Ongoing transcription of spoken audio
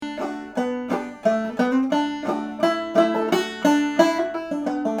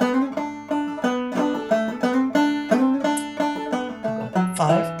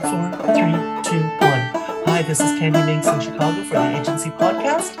Candy Minx in Chicago for the Agency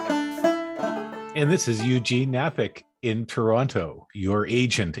Podcast. And this is Eugene Napick in Toronto, your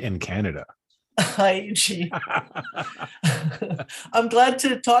agent in Canada. Hi, Eugene. I'm glad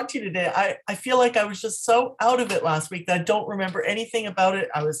to talk to you today. I feel like I was just so out of it last week that I don't remember anything about it.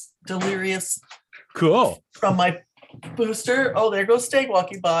 I was delirious. Cool. From my booster. Oh, there goes Steg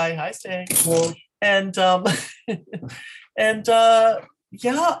walking by. Hi, Steg. Cool. And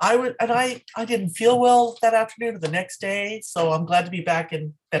yeah, I didn't feel well that afternoon or the next day, so I'm glad to be back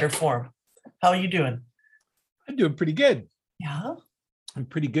in better form. How are you doing? I'm doing pretty good. Yeah. I'm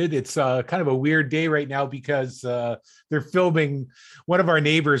pretty good. It's kind of a weird day right now because they're filming. One of our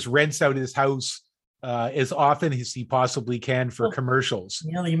neighbors rents out his house as often as he possibly can for commercials.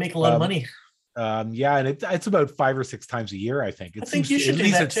 Yeah, you make a lot of money. Yeah, and it's about 5 or 6 times a year, I think. I think you should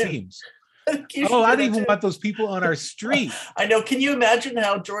do that too. Seems. Oh, I don't even want those people on our street. I know. Can you imagine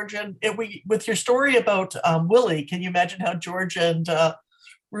how George and with your story about Willie, can you imagine how George and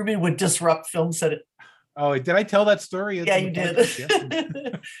Ruby would disrupt film set? Oh, did I tell that story? Yeah, you did.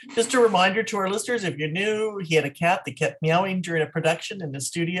 Yeah. Just a reminder to our listeners, if you're new, he had a cat that kept meowing during a production in the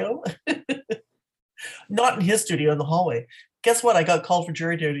studio. Not in his studio, in the hallway. Guess what? I got called for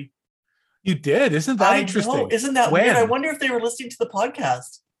jury duty. You did? Isn't that interesting? Know. Isn't that weird? I wonder if they were listening to the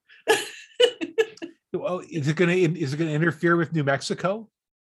podcast. Well, is it going to interfere with New Mexico?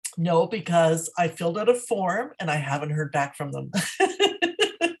 No, because I filled out a form and I haven't heard back from them.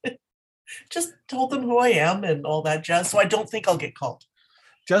 Just told them who I am and all that jazz. So I don't think I'll get called.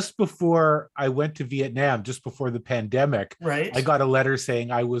 Just before I went to Vietnam, just before the pandemic, right, I got a letter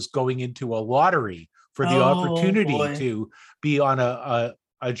saying I was going into a lottery for the opportunity to be on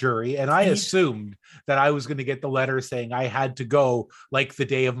a jury. And I assumed that I was going to get the letter saying I had to go like the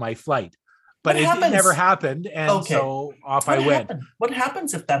day of my flight. But it never happened. And so off I went. What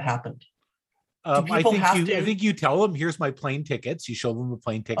happens if that happened? I think you tell them, here's my plane tickets. You show them the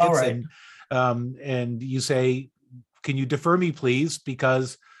plane tickets. Right. And you say, can you defer me, please?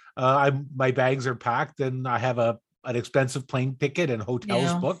 Because my bags are packed and I have an expensive plane ticket and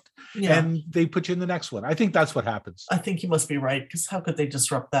hotels booked. Yeah. And they put you in the next one. I think that's what happens. I think you must be right, because how could they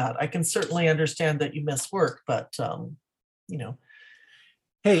disrupt that? I can certainly understand that you miss work, but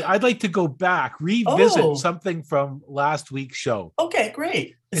Hey, I'd like to go back, revisit something from last week's show. Okay,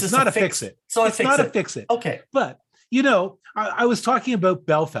 great. It's not a fix it. So it's not a fix it. Okay. But, I was talking about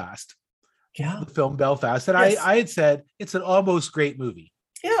Belfast. Yeah. The film Belfast. And yes. I had said it's an almost great movie.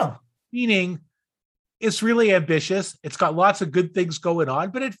 Yeah. Meaning it's really ambitious. It's got lots of good things going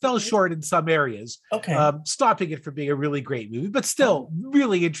on, but it fell short in some areas. Okay. Stopping it from being a really great movie, but still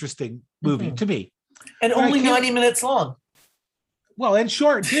really interesting movie to me. And only 90 minutes long. Well, and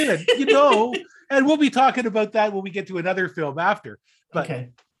short too, and we'll be talking about that when we get to another film after. But, okay.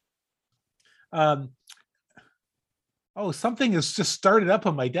 Something has just started up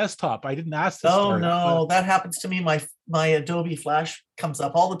on my desktop. I didn't ask this. Oh no, that happens to me. My Adobe Flash comes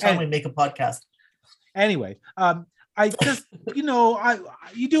up all the time when we make a podcast. Anyway, I just, you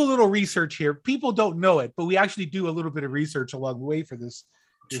do a little research here. People don't know it, but we actually do a little bit of research along the way for this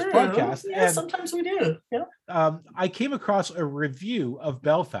podcast. Yeah, and sometimes we do. Yeah. I came across a review of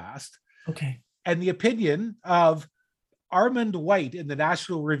Belfast. Okay. And the opinion of Armand White in the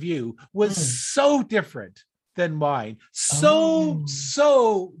National Review was so different than mine.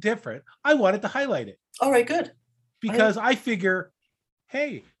 So different. I wanted to highlight it. All right, good. Because I figure,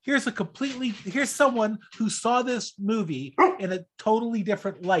 hey, here's someone who saw this movie in a totally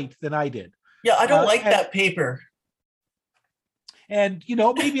different light than I did. Yeah, I don't like that paper. And,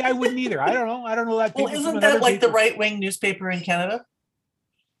 maybe I wouldn't either. I don't know that. Well, isn't that like the right-wing newspaper in Canada?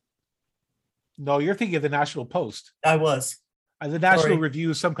 No, you're thinking of the National Post. I was. The National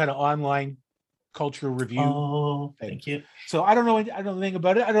Review is some kind of online cultural review. Oh, thank you. So I don't know anything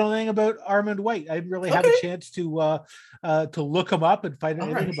about it. I don't know anything about Armand White. I didn't really have a chance to look him up and find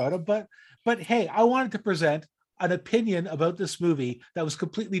anything about him. But hey, I wanted to present an opinion about this movie that was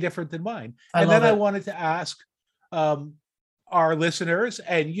completely different than mine. I wanted to ask our listeners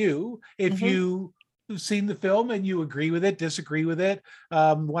and you, if you've seen the film and you agree with it, disagree with it,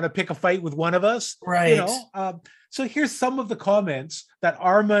 want to pick a fight with one of us, right? So here's some of the comments that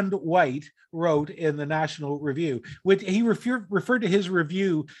Armand White wrote in the National Review, which he referred to his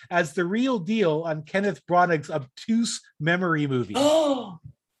review as the real deal on Kenneth Branagh's obtuse memory movie. Oh.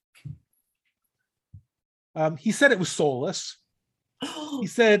 He said it was soulless. He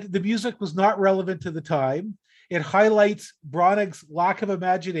said the music was not relevant to the time. It highlights Branagh's lack of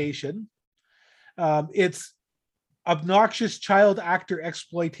imagination. It's obnoxious child actor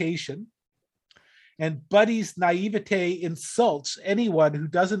exploitation. and Buddy's naivete insults anyone who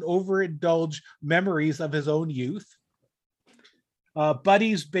doesn't overindulge memories of his own youth.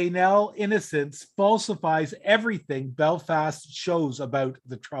 Buddy's banal innocence falsifies everything Belfast shows about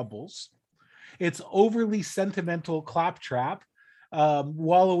the Troubles. It's overly sentimental claptrap,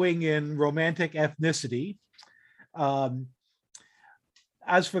 wallowing in romantic ethnicity.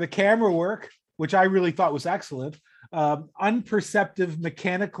 As for the camera work, which I really thought was excellent, unperceptive,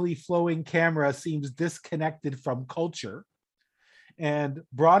 mechanically flowing camera seems disconnected from culture. And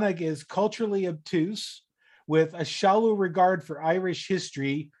Branagh is culturally obtuse with a shallow regard for Irish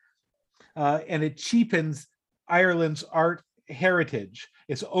history, and it cheapens Ireland's art heritage.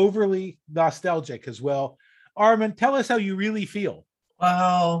 It's overly nostalgic as well. Armin, tell us how you really feel.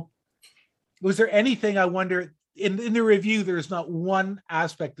 Wow. Was there anything, I wonder, in the review, there's not one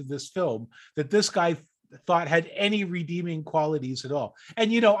aspect of this film that this guy thought had any redeeming qualities at all?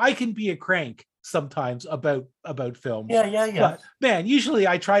 And, I can be a crank sometimes about films. Yeah. But man, usually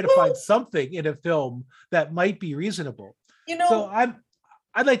I try to find something in a film that might be reasonable. So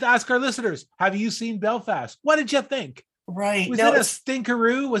I'd like to ask our listeners, have you seen Belfast? What did you think? Right. Was it a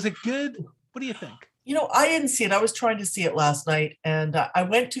stinkeroo? Was it good? What do you think? I didn't see it. I was trying to see it last night, and I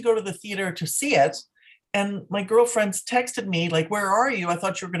went to go to the theater to see it. And my girlfriends texted me, like, where are you? I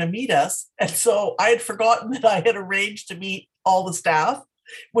thought you were going to meet us. And so I had forgotten that I had arranged to meet all the staff,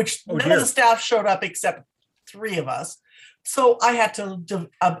 which none of the staff showed up except 3 of us. So I had to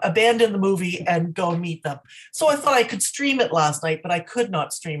abandon the movie and go meet them. So I thought I could stream it last night, but I could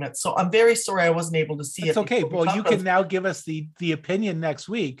not stream it. So I'm very sorry I wasn't able to see it. It's okay. Well, you can now give us the opinion next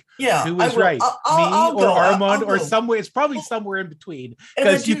week. Yeah. Who was right? I'll or go. Armand, I'll or go. somewhere. It's probably somewhere in between,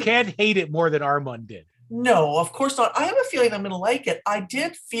 because you can't hate it more than Armand did. No, of course not. I have a feeling I'm going to like it. I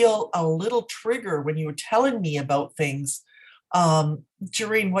did feel a little trigger when you were telling me about things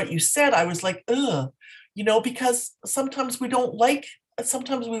during what you said. I was like, ugh, because sometimes we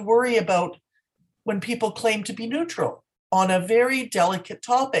worry about when people claim to be neutral on a very delicate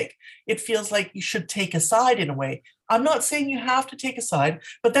topic. It feels like you should take a side in a way. I'm not saying you have to take a side,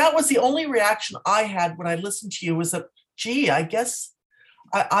 but that was the only reaction I had when I listened to you, was that, gee, I guess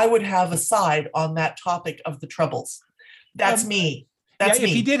I would have a side on that topic of the Troubles. That's me. That's me.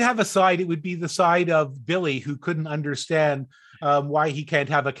 If he did have a side, it would be the side of Billy, who couldn't understand why he can't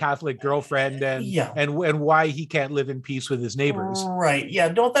have a Catholic girlfriend and why he can't live in peace with his neighbors. Right.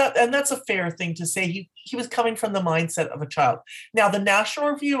 Yeah. That's a fair thing to say. He was coming from the mindset of a child. Now, the National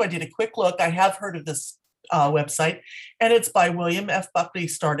Review, I did a quick look. I have heard of this website, and it's by William F. Buckley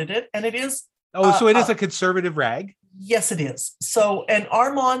started it, and it is. So it is a conservative rag. Yes, it is. So, and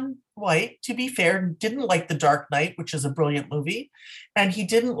Armand White, to be fair, didn't like The Dark Knight, which is a brilliant movie, and he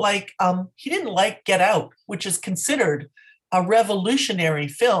didn't like Get Out, which is considered a revolutionary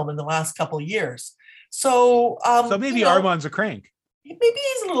film in the last couple of years. So, maybe Armand's a crank. Maybe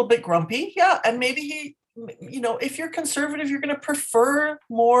he's a little bit grumpy, yeah, and maybe he, if you're conservative, you're going to prefer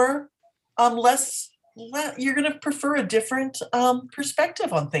more, you're going to prefer a different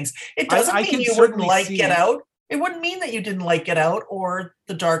perspective on things. It doesn't mean you wouldn't like Get Out. It wouldn't mean that you didn't like Get Out or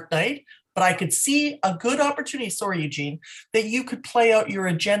The Dark Knight, but I could see a good opportunity, sorry, Eugene, that you could play out your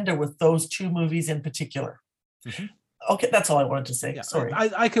agenda with those 2 movies in particular. Mm-hmm. Okay, that's all I wanted to say. Yeah, sorry.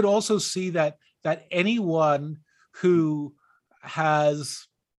 I could also see that anyone who has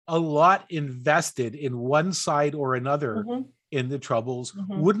a lot invested in one side or another in the Troubles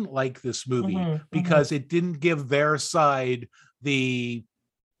wouldn't like this movie because it didn't give their side the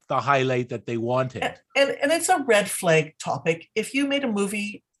highlight that they wanted. And it's a red flag topic. If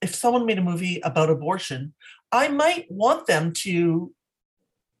someone made a movie about abortion, I might want them to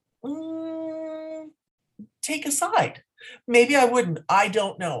take a side. Maybe I wouldn't. I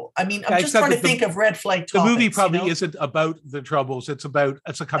don't know. I mean, I'm just trying to think of red flag topics. The movie probably isn't about the Troubles. It's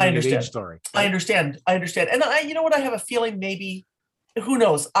a coming of age story. Right? I understand. And you know what? I have a feeling maybe, who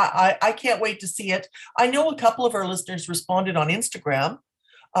knows? I can't wait to see it. I know a couple of our listeners responded on Instagram.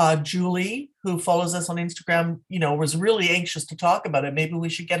 Julie, who follows us on Instagram, was really anxious to talk about it. Maybe we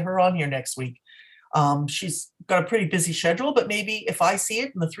should get her on here next week. She's got a pretty busy schedule, but maybe if I see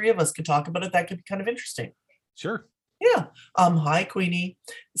it and the 3 of us could talk about it, that could be kind of interesting. Sure. Yeah. Hi, Queenie.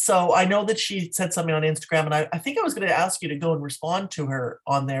 So I know that she said something on Instagram, and I think I was going to ask you to go and respond to her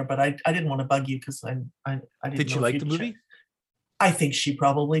on there, but I didn't want to bug you because I didn't. Did you like the movie? I think she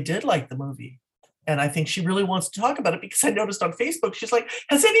probably did like the movie. And I think she really wants to talk about it because I noticed on Facebook, she's like,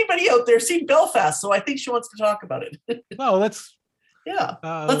 has anybody out there seen Belfast? So I think she wants to talk about it. Well, let's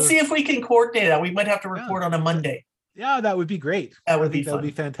see if we can coordinate that. We might have to record on a Monday. Yeah, that would be great. That would be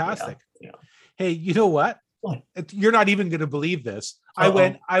fantastic. Yeah. Hey, you know what? What? You're not even going to believe this.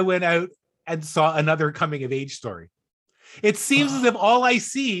 Uh-oh. I went out and saw another coming of age story. It seems as if all I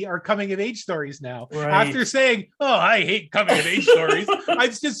see are coming of age stories now. Right. After saying, "Oh, I hate coming of age stories,"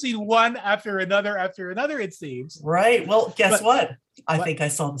 I've just seen one after another, it seems. Right. Well, guess what? I think I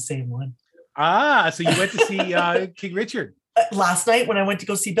saw the same one. So you went to see King Richard last night when I went to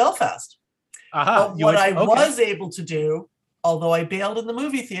go see Belfast. Uh-huh. What I was able to do, although I bailed in the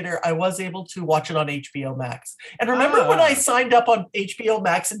movie theater, I was able to watch it on HBO Max. And remember when I signed up on HBO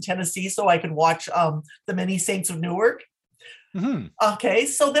Max in Tennessee so I could watch The Many Saints of Newark? Mm-hmm. Okay,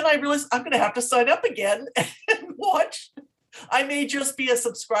 so then I realized I'm going to have to sign up again and watch. I may just be a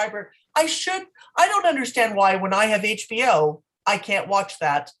subscriber. I don't understand why when I have HBO, I can't watch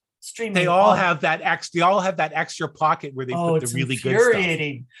that streaming. They all have that extra pocket where they put the really good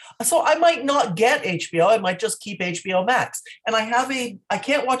stuff. So I might not get HBO. I might just keep HBO Max. And I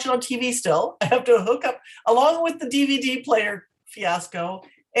can't watch it on TV still. I have to hook up along with the DVD player fiasco.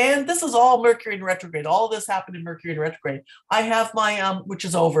 And this is all Mercury in retrograde. All of this happened in Mercury in retrograde. I have my, which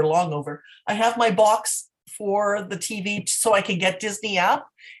is long over. I have my box for the TV so I can get Disney app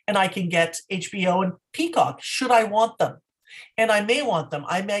and I can get HBO and Peacock should I want them. And I may want them.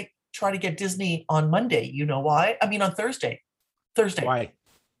 I may try to get Disney on Monday. You know why? I mean, on Thursday. Why?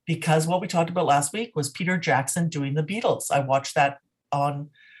 Because what we talked about last week was Peter Jackson doing the Beatles. I watched that on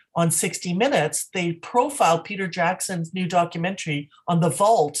 60 Minutes. They profiled Peter Jackson's new documentary on the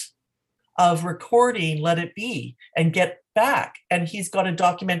vault of recording Let It Be and Get Back. And he's got a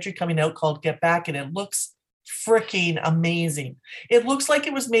documentary coming out called Get Back, and it looks freaking amazing. It looks like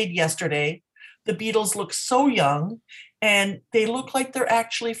it was made yesterday. The Beatles look so young, and they look like they're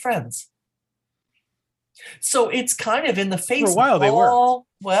actually friends. So it's kind of in the face. For a while, they were.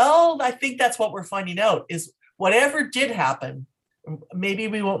 Well, I think that's what we're finding out is whatever did happen, maybe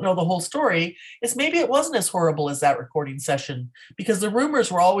we won't know the whole story, is maybe it wasn't as horrible as that recording session, because the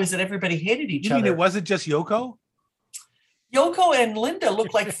rumors were always that everybody hated each other. You mean it wasn't just Yoko? Yoko and Linda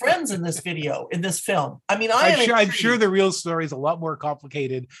look like friends in this video, in this film. I mean, I'm sure the real story is a lot more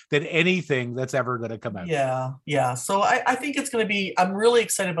complicated than anything that's ever going to come out. Yeah. So I think it's going to be, I'm really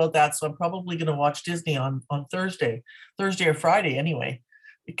excited about that. So I'm probably going to watch Disney on Thursday or Friday anyway,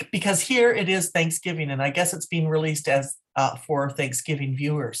 because here it is Thanksgiving, and I guess it's being released as for Thanksgiving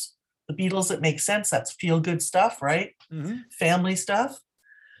viewers. The Beatles, it makes sense. That's feel-good stuff, right? Mm-hmm. Family stuff.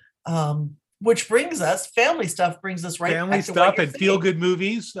 Which brings us, family stuff brings us right family back to stuff and feel-good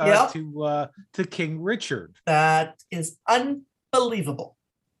movies Yep. to King Richard. That is unbelievable.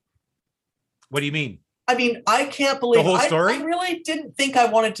 What do you mean? I mean, I can't believe the whole story. I really didn't think I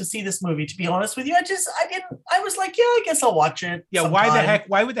wanted to see this movie, to be honest with you. I was like, yeah, I guess I'll watch it. Yeah, sometime.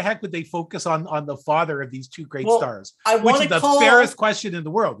 why would they focus on the father of these two great stars? Which is the fairest question in the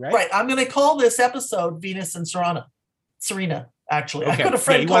world, right? Right. I'm going to call this episode Venus and Serena. Actually, okay. I got a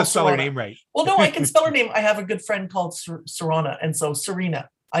friend you called want to spell Serena. her name right. Well, no, I can spell her name. I have a good friend called Serena, and so Serena.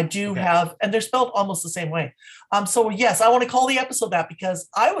 I do have, and they're spelled almost the same way. So yes, I want to call the episode that because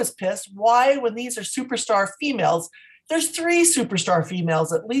I was pissed. Why, when these are superstar females, there's 3 superstar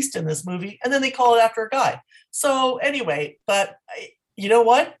females at least in this movie, and then they call it after a guy. So anyway, but you know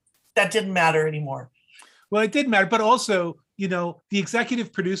what? That didn't matter anymore. Well, it did matter, but also, the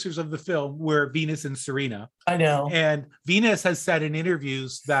executive producers of the film were Venus and Serena. I know. And Venus has said in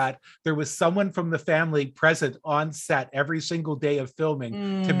interviews that there was someone from the family present on set every single day of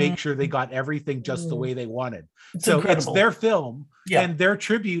filming to make sure they got everything just the way they wanted. It's incredible. It's their film and their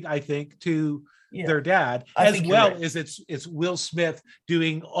tribute, I think, to their dad, as well as it's Will Smith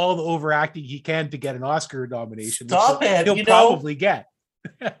doing all the overacting he can to get an Oscar nomination. Stop it. He'll probably get.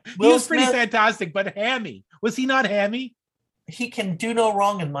 He was pretty fantastic, but hammy. Was he not hammy? He can do no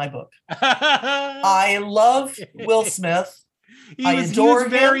wrong in my book. I love Will Smith. He was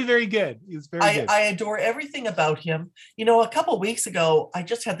very, very good. He was very good. I adore everything about him. A couple of weeks ago, I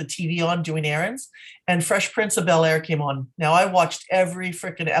just had the TV on doing errands, and Fresh Prince of Bel-Air came on. Now, I watched every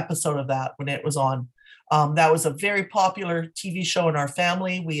freaking episode of that when it was on. That was a very popular TV show in our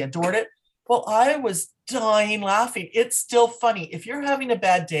family. We adored it. Well, I was dying laughing. It's still funny. If you're having a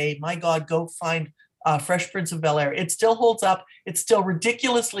bad day, my God, go find Fresh Prince of Bel-Air. It still holds up. It's still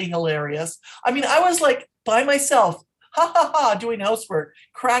ridiculously hilarious. I mean, I was like by myself, ha ha ha, doing housework,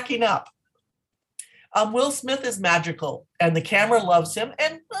 cracking up. Will Smith is magical, and the camera loves him.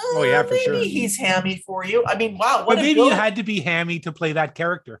 And for sure, he's hammy for you. I mean, wow. But maybe you had to be hammy to play that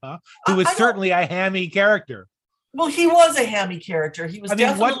character, huh? Who was certainly a hammy character. Well, he was a hammy character. He was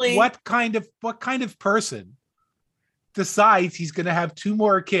definitely. What kind of person decides he's going to have 2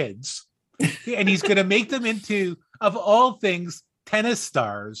 more kids? And he's going to make them into, of all things, tennis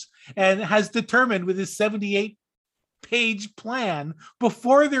stars, and has determined with his 78 page plan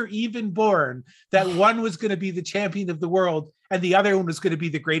before they're even born that one was going to be the champion of the world and the other one was going to be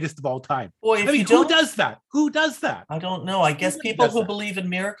the greatest of all time. Boy, I mean, who does that? Who does that? I don't know. I guess people who believe in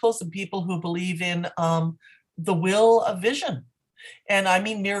miracles and people who believe in the will of vision. And I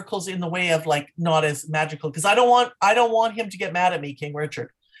mean miracles in the way of like not as magical, because I don't want him to get mad at me, King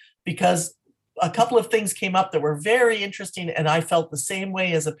Richard, because a couple of things came up that were very interesting, and I felt the same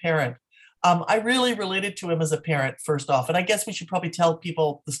way as a parent. I really related to him as a parent, first off, and I guess we should probably tell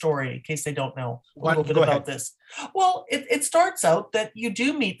people the story in case they don't know a little bit about this. Well, it starts out that you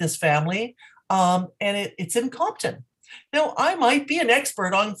do meet this family, and it's in Compton. Now, I might be an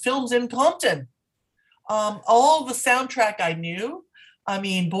expert on films in Compton. All the soundtrack I knew. I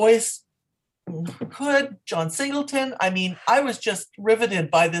mean, Boys Hood, John Singleton. I mean, I was just riveted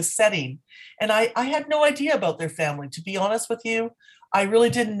by this setting, and I had no idea about their family, to be honest with you. I really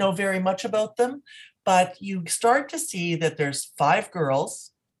didn't know very much about them, but you start to see that there's 5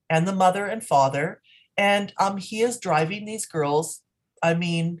 girls and the mother and father, and he is driving these girls, I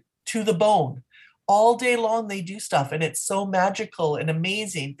mean, to the bone. All day long they do stuff, and it's so magical and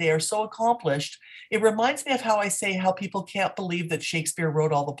amazing. They are so accomplished. It reminds me of how I say how people can't believe that Shakespeare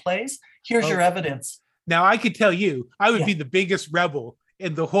wrote all the plays. Here's your evidence. Now, I could tell you, I would be the biggest rebel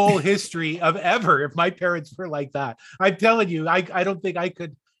in the whole history of ever if my parents were like that. I'm telling you, I don't think I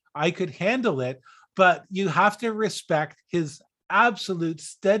could handle it, but you have to respect his absolute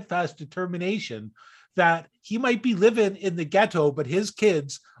steadfast determination that he might be living in the ghetto, but his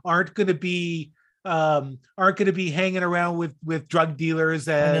kids aren't going to be hanging around with drug dealers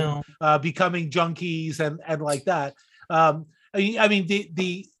and becoming junkies and like that. I mean,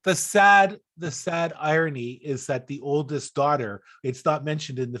 the sad irony is that the oldest daughter, it's not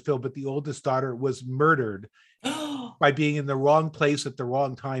mentioned in the film, but the oldest daughter was murdered by being in the wrong place at the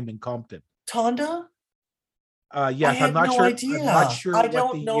wrong time in Compton. Tonda? Yes, I'm not sure. Idea. I'm not sure I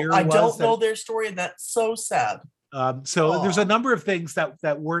don't know their story, and that's so sad. There's a number of things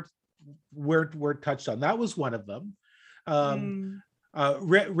that weren't touched on. That was one of them.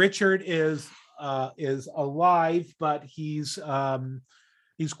 Richard is alive, but he's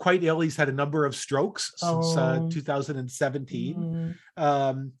quite ill. He's had a number of strokes since 2017.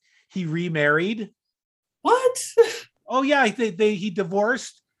 He remarried. What? Oh yeah, he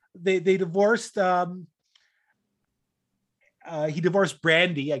divorced. They divorced. He divorced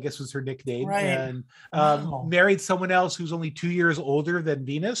Brandy, I guess was her nickname, right. And married someone else who's only 2 years older than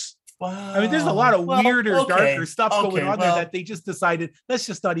Venus. Wow. I mean, there's a lot of weirder, darker stuff going on there that they just decided, let's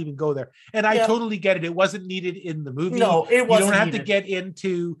just not even go there. And I totally get it. It wasn't needed in the movie. No, it wasn't. You don't have to get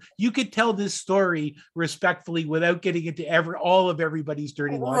into, you could tell this story respectfully without getting into all of everybody's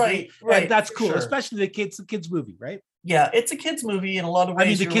dirty laundry. Right. And that's cool, especially the kids movie, right? Yeah, it's a kids movie in a lot of ways. I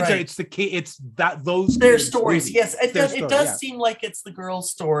mean, the kids are, their stories. Movies. Yes, it does seem like it's the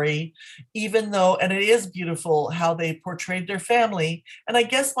girl's story, even though, and it is beautiful how they portrayed their family. And I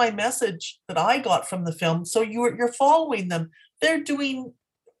guess my message that I got from the film, so you're following them. They're doing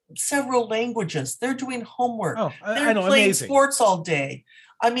several languages. They're doing homework. They're playing amazing. Sports all day.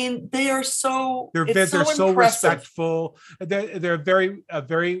 I mean, they are so. They're so respectful. They're very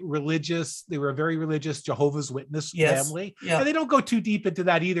religious. They were a very religious Jehovah's Witness family, and they don't go too deep into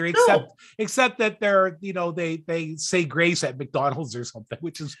that either. Except that they say grace at McDonald's or something,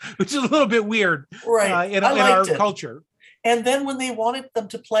 which is a little bit weird, right? In our culture. And then when they wanted them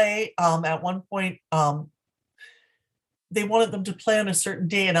to play, at one point, they wanted them to play on a certain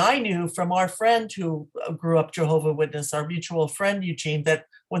day. And I knew from our friend who grew up Jehovah's Witness, our mutual friend, Eugene, that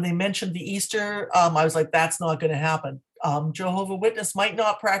when they mentioned the Easter, I was like, that's not going to happen. Jehovah's Witness might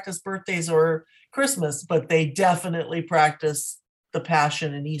not practice birthdays or Christmas, but they definitely practice the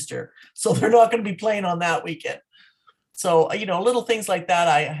Passion and Easter. So they're not going to be playing on that weekend. So, little things like that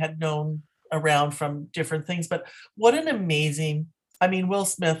I had known around from different things. But what an amazing, Will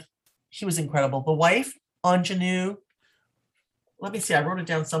Smith, he was incredible. The wife, Ingenue, let me see, I wrote it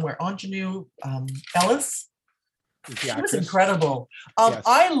down somewhere. Ingenue Ellis. She was incredible. Yes.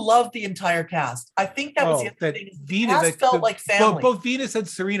 I love the entire cast. I think that was the other thing. The cast felt like family. Both Venus and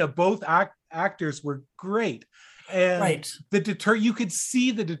Serena, both actors were great. And you could see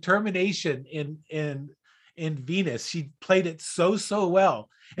the determination in Venus. She played it so well.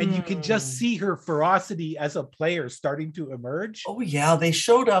 And you can just see her ferocity as a player starting to emerge. Oh yeah, they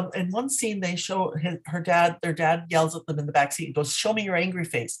showed in one scene. They show their dad yells at them in the back seat and goes, "Show me your angry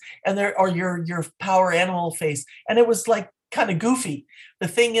face," and your power animal face. And it was like kind of goofy. The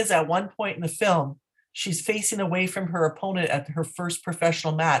thing is, at one point in the film, she's facing away from her opponent at her first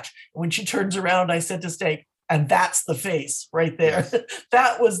professional match. When she turns around, I said to Steak, And that's the face right there. Yes.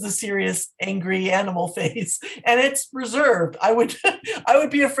 That was the serious, angry animal face. And it's reserved. I would I would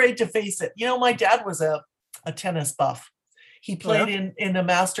be afraid to face it. My dad was a tennis buff. He Oh, played yeah. in the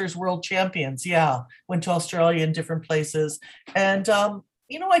Masters World Champions. Yeah. Went to Australia and different places. And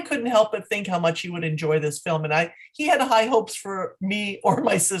I couldn't help but think how much he would enjoy this film. And he had high hopes for me or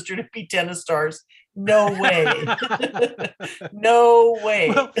my sister to be tennis stars. No way. No way.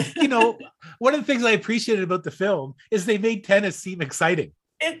 Well, one of the things I appreciated about the film is they made tennis seem exciting.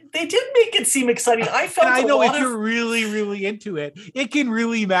 They did make it seem exciting. I felt And I know if of you're really, really into it, it can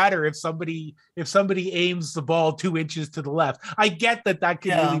really matter if somebody aims the ball 2 inches to the left. I get that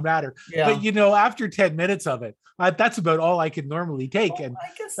can really matter. Yeah. But after 10 minutes of it, that's about all I can normally take. Well, And I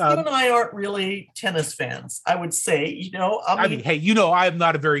guess you and I aren't really tennis fans, I would say. I mean, hey, I'm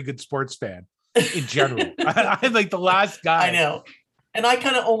not a very good sports fan in general. I'm like the last guy. I know. And I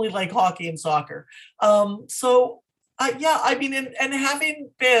kind of only like hockey and soccer. Yeah, I mean, and having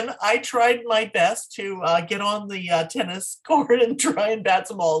been, I tried my best to get on the tennis court and try and bat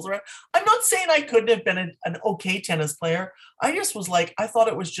some balls around. I'm not saying I couldn't have been an okay tennis player. I just was like, I thought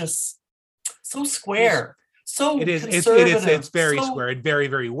it was just so square. So it is. Conservative, It's very square and very,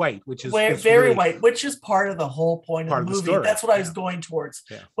 very white, which is very really white, which is part of the whole point of the movie. Story. That's what I was going towards.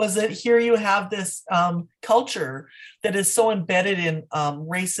 Yeah. Was that here you have this culture that is so embedded in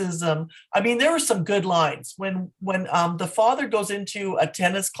racism. I mean, there were some good lines when the father goes into a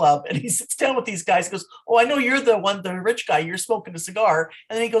tennis club and he sits down with these guys. Goes, "Oh, I know you're the rich guy. You're smoking a cigar."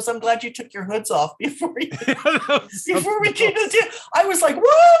 And then he goes, "I'm glad you took your hoods off before we came to the deal." I was like, "What?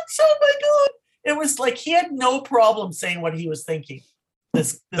 Oh my god!" It was like he had no problem saying what he was thinking.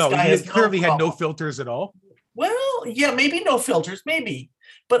 This guy he clearly had no filters at all. Well, yeah, maybe no filters, maybe.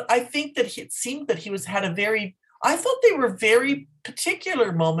 But I think that it seemed that he had I thought they were very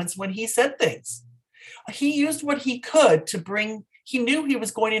particular moments when he said things. He used what he could to bring, he knew he was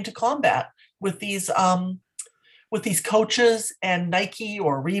going into combat with these coaches and Nike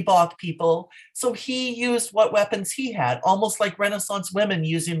or Reebok people. So he used what weapons he had, almost like Renaissance women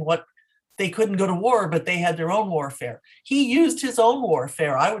using what they couldn't go to war, but they had their own warfare. He used his own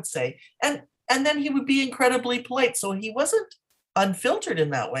warfare, I would say. And then he would be incredibly polite. So he wasn't unfiltered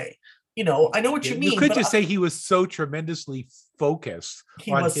in that way. I know what you mean. You could just say he was so tremendously focused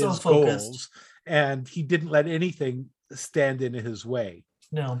on his goals, and he didn't let anything stand in his way.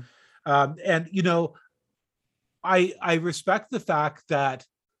 No. And, I respect the fact that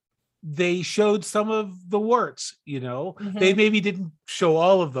they showed some of the warts. Mm-hmm. They maybe didn't show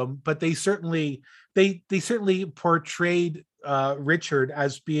all of them, but they certainly portrayed Richard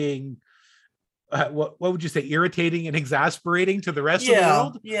as being what would you say, irritating and exasperating to the rest of the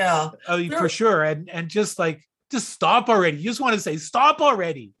world. For sure. And just stop already. You just want to say stop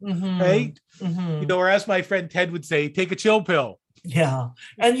already. Mm-hmm. Right. Mm-hmm. Or as my friend Ted would say, take a chill pill. Yeah.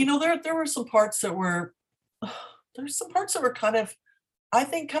 And there were some parts that were kind of, I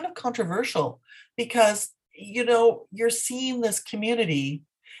think, kind of controversial because, you're seeing this community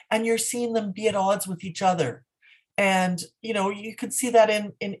and you're seeing them be at odds with each other. And, you could see that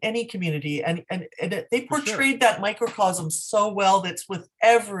in any community. And they portrayed that microcosm so well. That's with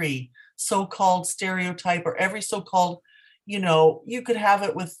every so-called stereotype or every so-called, you could have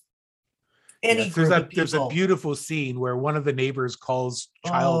it with any group of people. There's a beautiful scene where one of the neighbors calls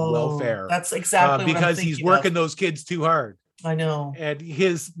child welfare. That's exactly because he's working those kids too hard. I know. And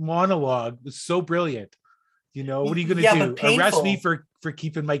his monologue was so brilliant. What are you going to do? Arrest me for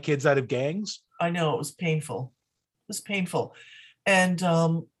keeping my kids out of gangs? I know, it was painful. And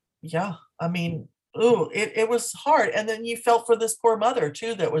I mean, it was hard. And then you felt for this poor mother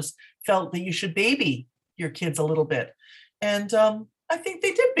too, felt that you should baby your kids a little bit. And I think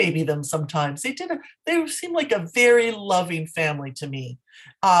they did baby them sometimes. They seemed like a very loving family to me.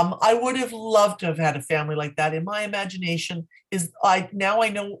 I would have loved to have had a family like that. In my imagination I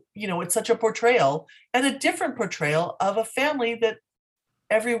know, it's such a portrayal and a different portrayal of a family that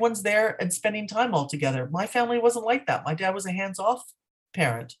everyone's there and spending time all together. My family wasn't like that. My dad was a hands-off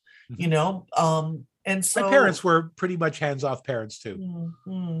parent, and so my parents were pretty much hands-off parents too.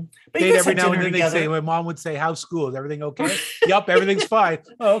 Mm-hmm. They'd every now and then they'd say, my mom would say, "How's school? Is everything okay?" Yep, everything's fine.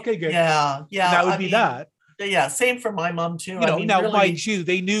 Oh, okay, good. Yeah. And that would be that. Yeah, same for my mom too. Mind you,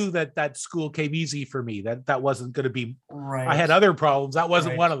 they knew that school came easy for me. That wasn't going to be. Right. I had other problems. That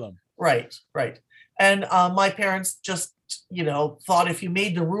wasn't one of them. Right. And my parents just, thought if you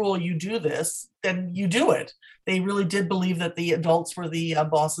made the rule, you do this, then you do it. They really did believe that the adults were the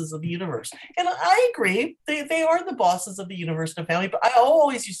bosses of the universe. And I agree. They are the bosses of the universe and family. But I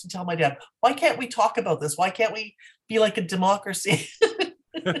always used to tell my dad, why can't we talk about this? Why can't we be like a democracy?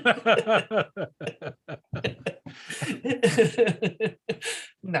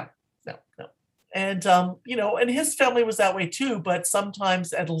 No, no, no. And and his family was that way too, but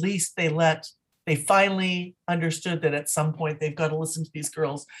sometimes at least they finally understood that at some point they've got to listen to these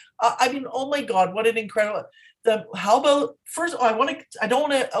girls. I mean, oh my God, what an incredible how about first I don't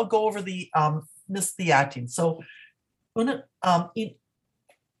want to go over the miss the acting. So Una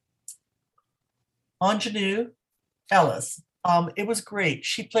Ingenue Ellis. It was great.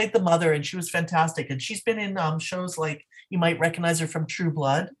 She played the mother and she was fantastic. And she's been in shows like you might recognize her from True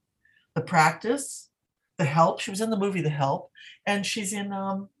Blood, The Practice, The Help. She was in the movie The Help, and she's in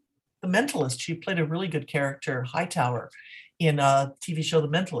The Mentalist. She played a really good character, Hightower, in a TV show The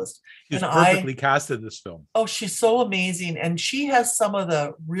Mentalist. She's And perfectly cast in this film. Oh, she's so amazing, and she has some of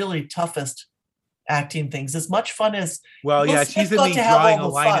the really toughest acting things. As much fun as well, Will yeah, Smith she's in got the to have drawing all a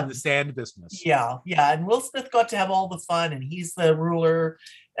the line fun. in the sand business. Yeah, and Will Smith got to have all the fun, and he's the ruler,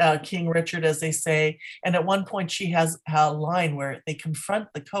 King Richard, as they say. And at one point, she has a line where they confront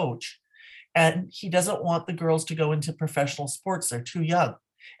the coach, and he doesn't want the girls to go into professional sports. They're too young.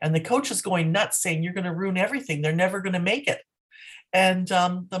 And the coach is going nuts, saying, "You're going to ruin everything. They're never going to make it." And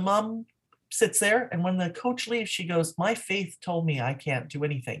the mom sits there, and when the coach leaves, she goes, "My faith told me I can't do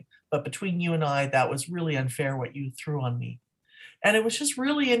anything. But between you and I, that was really unfair what you threw on me." And it was just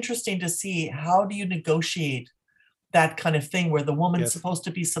really interesting to see how do you negotiate that kind of thing where the woman's supposed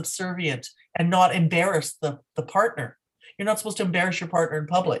to be subservient and not embarrass the partner. You're not supposed to embarrass your partner in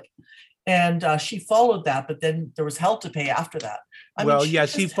public. And she followed that, but then there was hell to pay after that.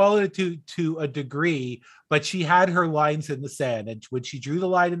 She followed it to a degree, but she had her lines in the sand. And when she drew the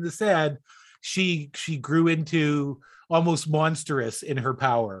line in the sand, she grew into almost monstrous in her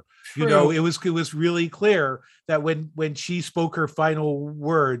power. True. You know, it was really clear that when she spoke her final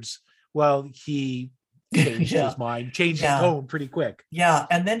words, well, he changed his mind, changed his tone pretty quick. Yeah.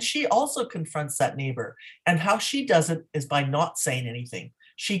 And then she also confronts that neighbor. And how she does it is by not saying anything.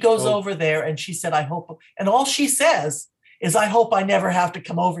 She goes over there and she said, "I hope," and all she says is, "I hope I never have to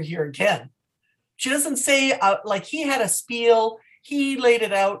come over here again." She doesn't say, like he had a spiel, he laid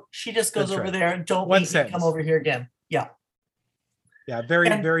it out. She just goes over there and "Don't make me come over here again." Yeah. Yeah.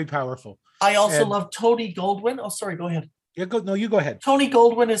 Very powerful. I also love Tony Goldwyn. Oh, sorry. Go ahead. You go ahead. Tony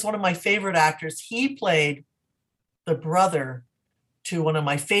Goldwyn is one of my favorite actors. He played the brother to one of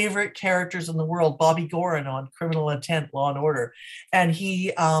my favorite characters in the world, Bobby Gorin, on Criminal Intent, Law and Order. And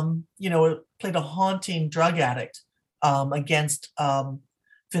he, played a haunting drug addict against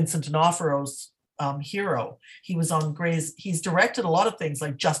Vincent D'Onofrio's hero. He was on Grey's. He's directed a lot of things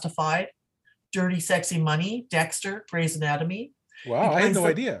like Justified, Dirty Sexy Money, Dexter, Grey's Anatomy. Wow, I had no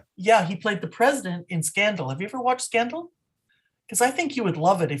idea. Yeah, he played the president in Scandal. Have you ever watched Scandal? Because I think you would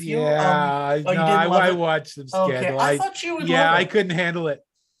love it if you. I watched some Scandal. Okay. I thought you would. Yeah, love it. I couldn't handle it.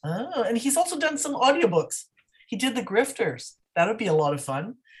 Oh, and he's also done some audiobooks. He did The Grifters. That would be a lot of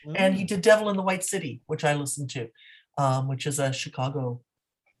fun. And he did Devil in the White City, which I listened to, which is a Chicago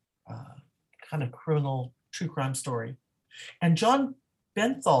kind of criminal true crime story. And John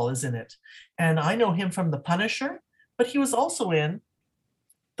Benthal is in it. And I know him from The Punisher, but he was also in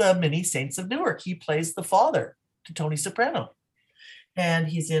The Many Saints of Newark. He plays the father to Tony Soprano. And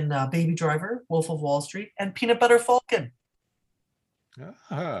he's in Baby Driver, Wolf of Wall Street, and Peanut Butter Falcon.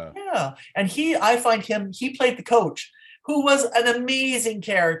 Yeah. And I find he played the coach, who was an amazing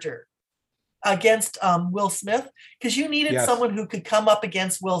character against Will Smith, because you needed someone who could come up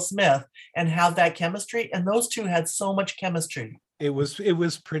against Will Smith and have that chemistry. And those two had so much chemistry. It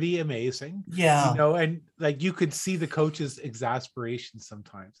was pretty amazing. Yeah. And like you could see the coach's exasperation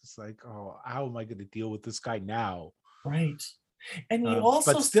sometimes. It's like, oh, how am I going to deal with this guy now? Right. And you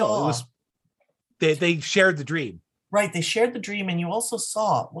also but still, saw, it was they shared the dream. Right. They shared the dream, and you also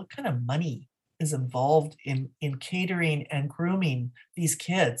saw what kind of money is involved in catering and grooming these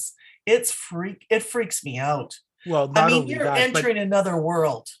kids. It freaks me out. Well, you're entering another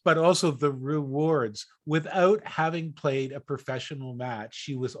world. But also the rewards. Without having played a professional match,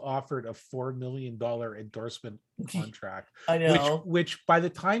 she was offered a $4 million endorsement contract. I know. Which by the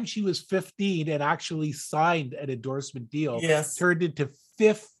time she was 15 and actually signed an endorsement deal, turned into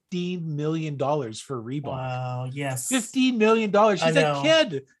 $15 million for Reebok. Wow, yes. $15 million. She's a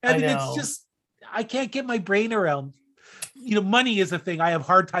kid. It's just, I can't get my brain around. Money is a thing I have a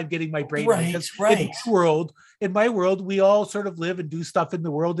hard time getting my brain around. Because in my world, we all sort of live and do stuff in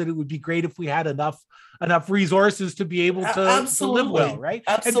the world, and it would be great if we had enough resources to be able to live well, right?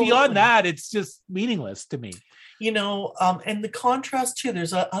 Absolutely. And beyond that, it's just meaningless to me. And the contrast too,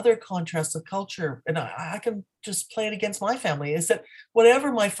 there's other contrast of culture, and I can just play it against my family, is that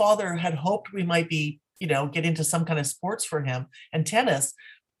whatever my father had hoped we might be get into some kind of sports for him and tennis.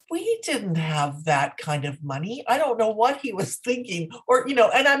 We didn't have that kind of money. I don't know what he was thinking, or,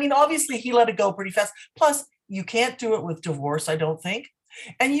 and I mean, obviously he let it go pretty fast. Plus, you can't do it with divorce, I don't think.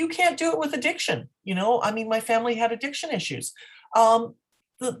 And you can't do it with addiction. I mean, my family had addiction issues. And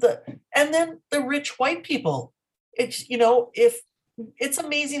then the rich white people, if it's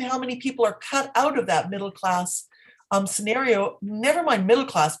amazing how many people are cut out of that middle class scenario, never mind middle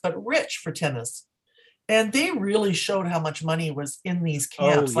class, but rich for tennis. And they really showed how much money was in these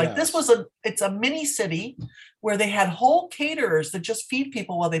camps. Like this was it's a mini city where they had whole caterers that just feed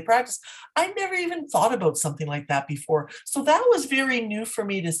people while they practice. I never even thought about something like that before. So that was very new for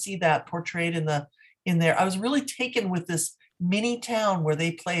me to see that portrayed in there. I was really taken with this mini town where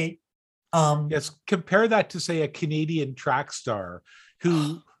they play. Yes, compare that to, say, a Canadian track star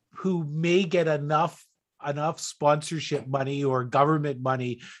who may get enough sponsorship money or government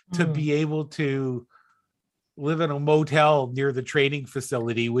money to be able to live in a motel near the training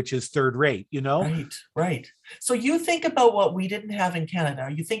facility, which is third rate, Right. So you think about what we didn't have in Canada.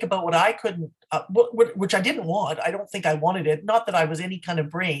 You think about what I couldn't, which I didn't want. I don't think I wanted it. Not that I was any kind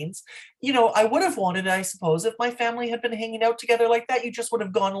of brains. I would have wanted it, I suppose, if my family had been hanging out together like that. You just would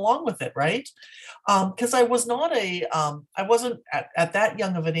have gone along with it, right? Because I was not I wasn't at that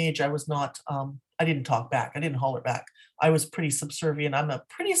young of an age. I was not, I didn't talk back. I didn't holler back. I was pretty subservient. I'm a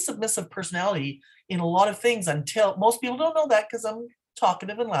pretty submissive personality in a lot of things, until most people don't know that because I'm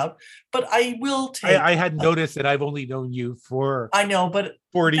talkative and loud, but I will take. I hadn't noticed that. I've only known you for, I know, but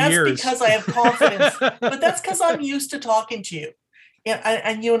 40 years. That's because I have confidence, but that's because I'm used to talking to you.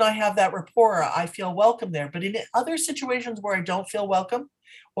 And you and I have that rapport. I feel welcome there. But in other situations where I don't feel welcome,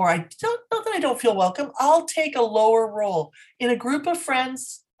 or not that I don't feel welcome, I'll take a lower role. In a group of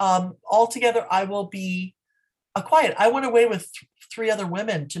friends, all together, I will be quiet. I went away with 3 other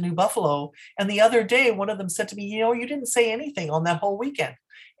women to New Buffalo. And the other day, one of them said to me, you didn't say anything on that whole weekend.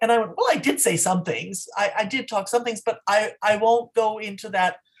 And I went, well, I did say some things. I did talk some things, but I won't go into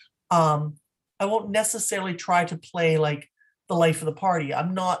that. I won't necessarily try to play like the life of the party.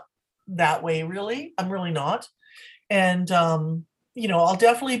 I'm not that way, really. I'm really not. And, I'll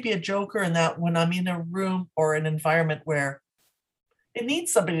definitely be a joker in that when I'm in a room or an environment where it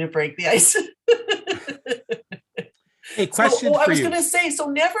needs somebody to break the ice. A question for you. I was going to say, so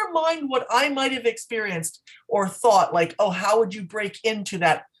never mind what I might have experienced or thought, like, oh, how would you break into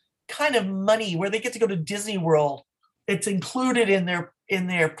that kind of money where they get to go to Disney World? It's included in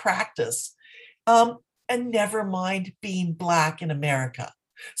their practice. And never mind being Black in America.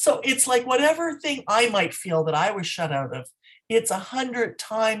 So it's like whatever thing I might feel that I was shut out of, it's 100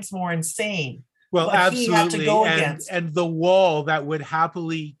 times more insane. Well, absolutely. He had to go against. And the wall that would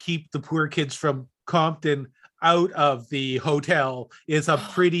happily keep the poor kids from Compton out of the hotel is a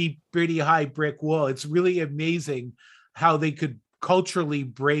pretty high brick wall. It's really amazing how they could culturally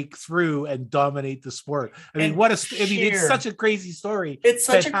break through and dominate the sport. It's such a crazy story. It's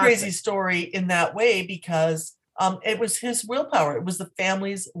such a crazy story in that way because it was his willpower. It was the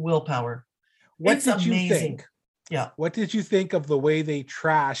family's willpower. What did you think? Yeah. What did you think of the way they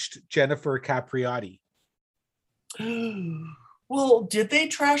trashed Jennifer Capriati? Well, did they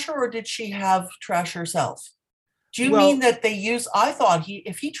trash her or did she have trash herself? Do you mean that they use? I thought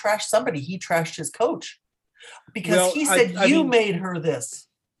if he trashed somebody, he trashed his coach because he said you made her this.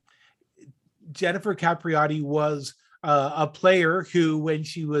 Jennifer Capriati was a player who, when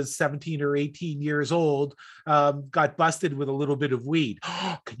she was 17 or 18 years old, got busted with a little bit of weed.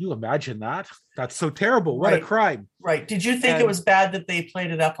 Can you imagine that? That's so terrible. What a crime. Right. Did you think it was bad that they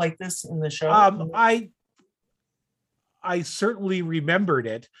played it up like this in the show? I certainly remembered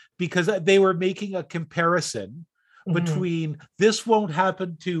it because they were making a comparison between this won't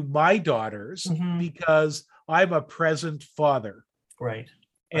happen to my daughters because I'm a present father. Right.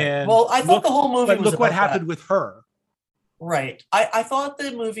 And well, I thought the whole movie was look what happened with her. Right. I thought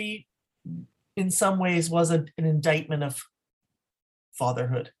the movie in some ways was an indictment of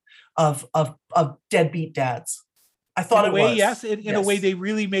fatherhood, of deadbeat dads. I thought in a way, yes. In a way, they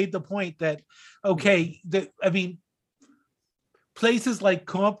really made the point that, places like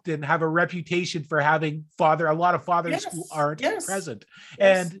Compton have a reputation for having a lot of fathers who aren't present.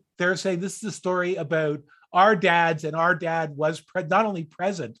 Yes. And they're saying this is a story about our dads, and our dad was not only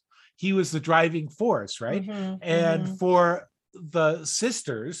present, he was the driving force, right? And for the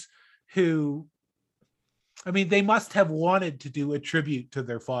sisters who, they must have wanted to do a tribute to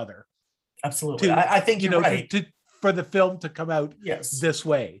their father. Absolutely. I think you're right. For the film to come out this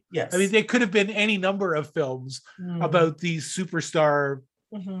way. Yes. They could have been any number of films about these superstar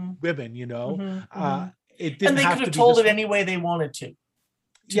women, It didn't and they could have told it any way they wanted to.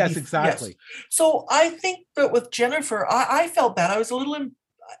 Yes, yes. exactly. So I think that with Jennifer, I felt bad. I was a little,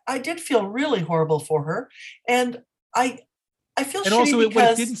 I did feel really horrible for her. And I feel And shitty also, what it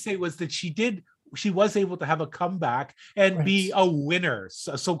because, didn't say was that she was able to have a comeback and right. be a winner,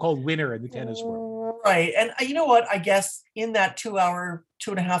 a so-called winner in the tennis world. Right. And you know what? I guess in that 2 hour,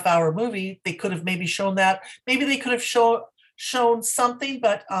 2.5 hour movie, they could have maybe shown that. Maybe they could have shown something,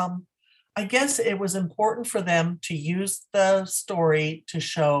 but I guess it was important for them to use the story to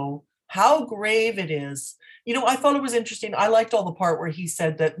show how grave it is. I thought it was interesting. I liked all the part where he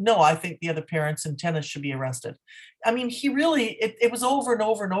said that, no, I think the other parents in tennis should be arrested. I mean, he really, it was over and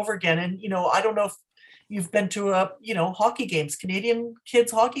over and over again. And, I don't know if you've been to hockey games. Canadian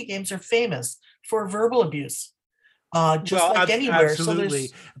kids' hockey games are famous for verbal abuse, just Well, like anywhere. So absolutely.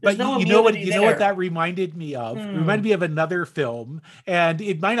 there's But no you know what? immunity You know what there. that reminded me of? It Hmm. reminded me of another film, and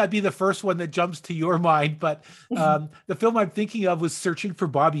it might not be the first one that jumps to your mind, but the film I'm thinking of was Searching for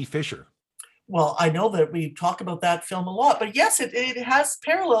Bobby Fischer. Well, I know that we talk about that film a lot, but yes, it has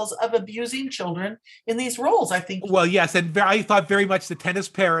parallels of abusing children in these roles. I think. Well, yes, and I thought very much the tennis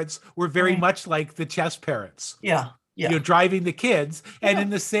parents were very Mm, much like the chess parents. yeah, yeah, Driving the kids, and yeah. in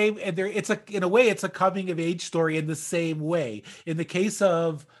the same, and there, in a way, it's a coming of age story in the same way. In the case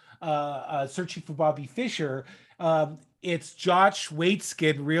of Searching for Bobby Fischer, it's Josh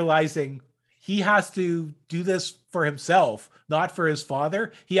Waitzkin realizing he has to do this for himself, not for his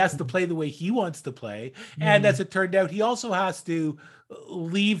father. He has to play the way he wants to play, and as Mm, it turned out, he also has to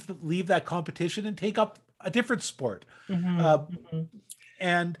leave that competition and take up a different sport. mhm, Uh, mhm.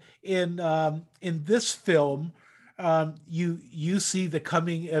 and in this film, you see the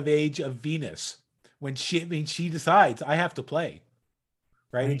coming of age of Venus when she decides I have to play,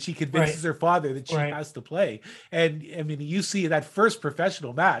 right, and Right, she convinces right, her father that she right. has to play. And I mean, you see that first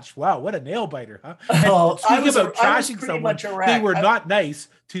professional match. Wow, what a nail biter, huh? And Oh, speaking about I was trashing pretty someone, much a they wreck. were not nice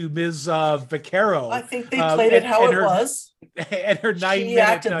to Ms. I Vaccaro, think they played it how and it her was. and her nine She minute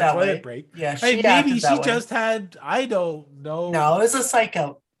acted that toilet way. break. Yeah, I she mean, maybe acted she that way. just had, I don't know. No, it was a psych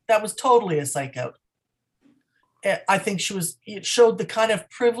out. That was totally a psych out. I think it showed the kind of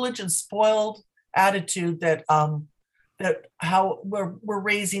privilege and spoiled attitude that how we're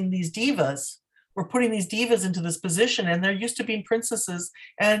raising these divas. We're putting these divas into this position, and they're used to being princesses.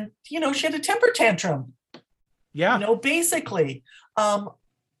 And she had a temper tantrum. Yeah. Basically,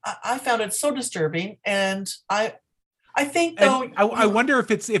 I found it so disturbing, and I think And though I wonder if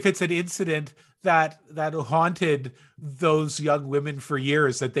it's an incident that haunted those young women for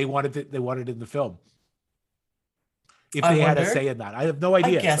years, that they wanted in the film, if I they had a wonder. say in that. I have no I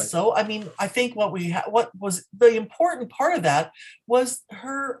idea, guess but so. I mean, I think what was the important part of that was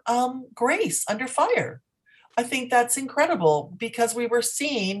her grace under fire. I think that's incredible because we were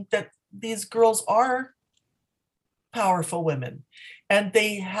seeing that these girls are powerful women, and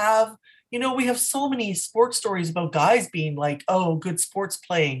they have. We have so many sports stories about guys being like, "Oh, good sports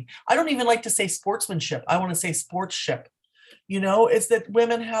playing." I don't even like to say sportsmanship. I want to say sportsship. Is that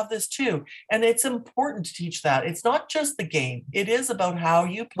women have this too. And it's important to teach that. It's not just the game, it is about how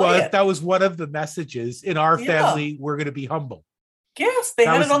you play well, it. that was one of the messages in our Yeah. family. We're going to be humble. Yes, they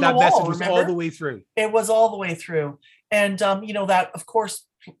had it on the That wall, message was all the remember? way through. It was all the way through. And that of course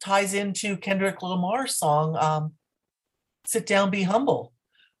ties into Kendrick Lamar's song, Sit Down, Be Humble.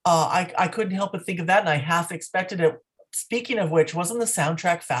 I couldn't help but think of that, and I half expected it. Speaking of which, wasn't the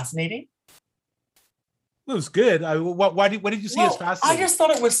soundtrack fascinating? It was good. What did you see as Well, I fascinating? just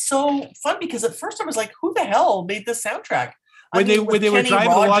thought it was so fun because at first I was like, who the hell made this soundtrack? I when they mean, when with they were Kenny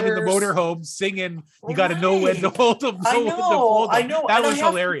driving along in the Rogers. motorhome singing, "You got to know when to Right. hold them, know when to fold I them." know. That And was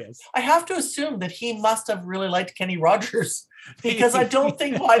hilarious. I have to assume that he must have really liked Kenny Rogers because I don't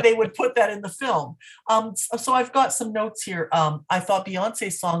think why they would put that in the film. So I've got some notes here. I thought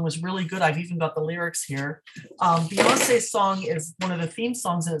Beyonce's song was really good. I've even got the lyrics here. Beyonce's song is one of the theme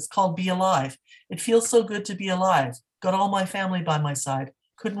songs, and it's called Be Alive. It feels so good to be alive. Got all my family by my side.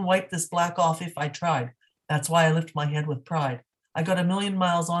 Couldn't wipe this black off if I tried. That's why I lift my head with pride. I got a million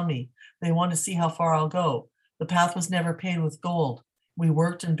miles on me. They want to see how far I'll go. The path was never paved with gold. We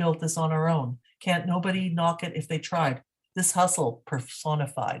worked and built this on our own. Can't nobody knock it if they tried. This hustle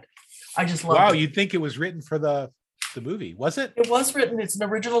personified. I just loved Wow, it. you'd think it was written for the movie, was it? It was written. It's an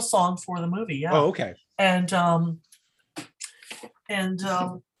original song for the movie. Yeah. Oh, okay. And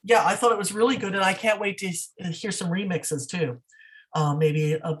yeah, I thought it was really good, and I can't wait to hear some remixes too.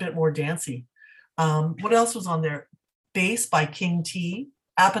 Maybe a bit more dancey. What else was on there? Bass by King T,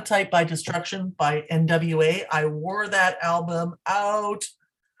 Appetite by Destruction by NWA. I wore that album out.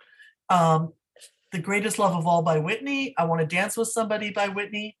 Um, The Greatest Love of All by Whitney. I Want to Dance with Somebody by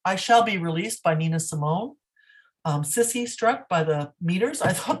Whitney. I Shall Be Released by Nina Simone. Sissy Struck by the Meters.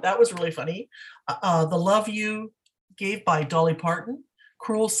 I thought that was really funny. The Love You Gave by Dolly Parton.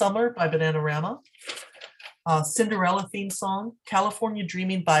 Cruel Summer by Bananarama. Cinderella theme song. California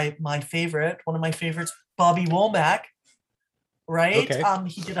Dreaming by one of my favorites, Bobby Womack. Right? Okay.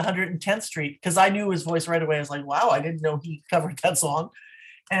 He did 110th Street because I knew his voice right away. I was like, wow, I didn't know he covered that song.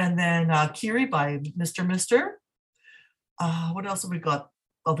 And then Kiri by Mr. Mister. What else have we got?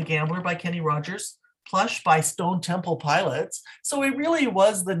 Oh, The Gambler by Kenny Rogers. Plush by Stone Temple Pilots. So it really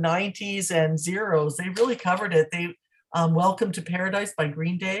was the 90s and zeros. They really covered it. They Welcome to Paradise by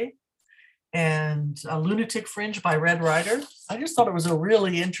Green Day and Lunatic Fringe by Red Rider. I just thought it was a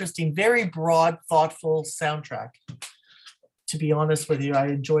really interesting, very broad, thoughtful soundtrack. To be honest with you, I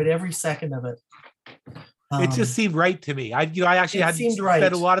enjoyed every second of it. It just seemed right to me. I actually hadn't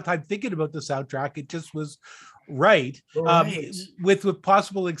spent a lot of time thinking about the soundtrack. It just was right. With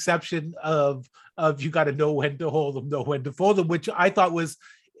possible exception of you got to know when to hold them, know when to fold them, which I thought was,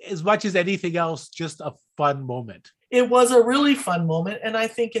 as much as anything else, just a fun moment. It was a really fun moment, and I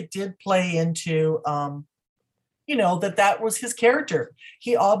think it did play into that was his character.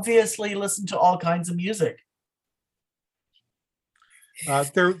 He obviously listened to all kinds of music.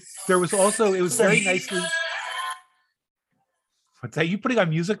 There was also, it was very nicely. What's that? You putting on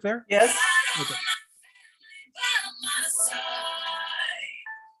music there? Yes. Okay.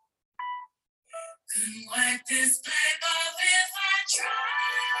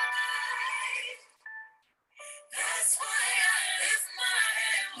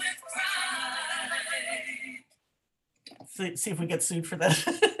 See if we get sued for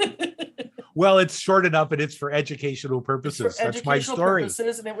that. Well, it's short enough and it's for educational purposes. That's my story.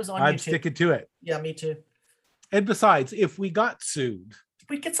 Purposes, and it was on I'm YouTube. Sticking to it. Yeah, me too. And besides, if we got sued,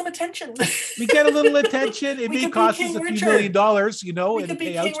 we'd get some attention. We get a little attention. It may cost us a few $1 million, We could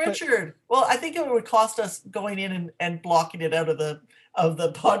be King Richard. Well, I think it would cost us going in and blocking it out of the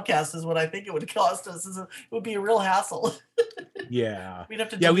podcast is what I think it would cost us. It would be a real hassle. Yeah. We'd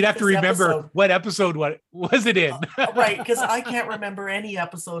have to remember what episode was it in. Right, because I can't remember any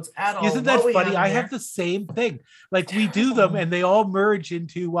episodes at all. Isn't that funny? I have the same thing. Like we do them and they all merge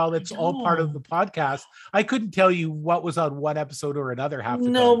into, it's all part of the podcast. I couldn't tell you what was on one episode or another half the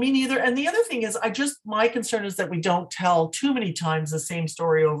time. No, me neither. And the other thing is, my concern is that we don't tell too many times the same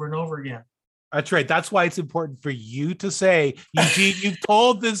story over and over again. That's right. That's why it's important for you to say, Eugene, you've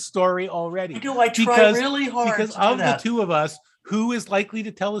told this story already. I try really hard because of the two of us, who is likely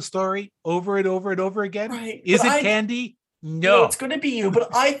to tell a story over and over and over again? Right. Is it Candy? No, it's going to be you.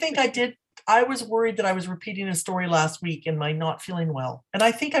 But I think I did. I was worried that I was repeating a story last week in my not feeling well, and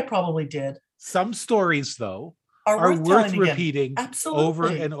I think I probably did. Some stories, though, are worth repeating over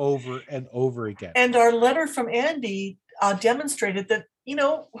and over and over again. And our letter from Andy demonstrated that,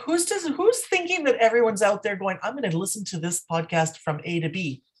 who's thinking that everyone's out there going, I'm going to listen to this podcast from A to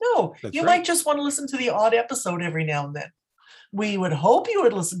B. No, you might just want to listen to the odd episode every now and then. We would hope you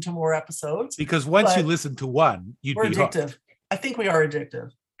would listen to more episodes. Because once you listen to one, we're addictive. Hooked. I think we are addictive.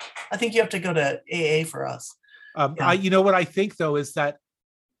 I think you have to go to AA for us. What I think, though, is that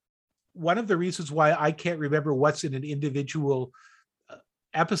one of the reasons why I can't remember what's in an individual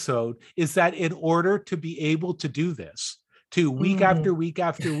episode is that in order to be able to do this, to week after week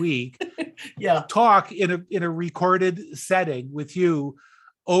after week, talk in a recorded setting with you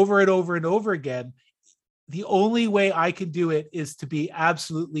over and over and over again, the only way I can do it is to be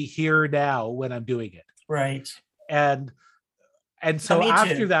absolutely here now when I'm doing it. Right. And so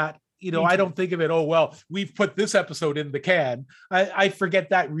after that, I don't think of it, we've put this episode in the can. I forget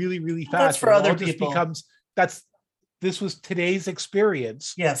that really, really fast. That's for other people. This was today's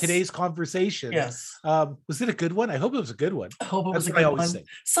experience. Yes. Today's conversation. Yes. Was it a good one? I hope it was a good one. I hope it was a good one.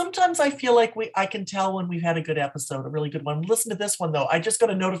 Sometimes I feel like I can tell when we've had a good episode, a really good one. Listen to this one, though. I just got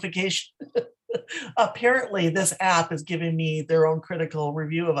a notification. Apparently, this app is giving me their own critical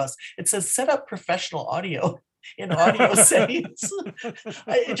review of us. It says, set up professional audio in audio settings.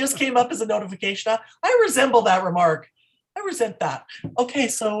 It just came up as a notification. I resemble that remark. I resent that. Okay,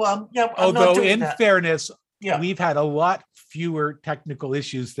 so although in fairness, we've had a lot fewer technical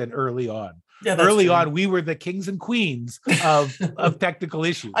issues than early on. Yeah, early on, we were the kings and queens of technical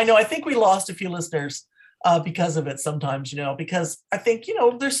issues. I know. I think we lost a few listeners because of it sometimes, because I think,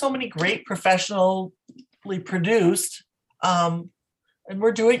 there's so many great professionally produced and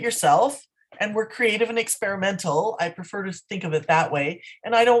we're do it yourself and we're creative and experimental. I prefer to think of it that way.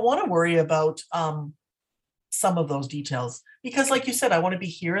 And I don't want to worry about some of those details because like you said, I want to be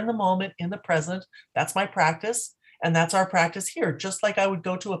here in the moment, in the present. That's my practice. And that's our practice here. Just like I would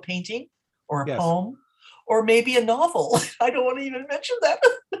go to a painting or a poem or maybe a novel. I don't want to even mention that.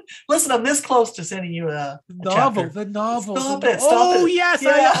 Listen, I'm this close to sending you a novel. chapter. The novel. Stop the it. Stop oh it. yes,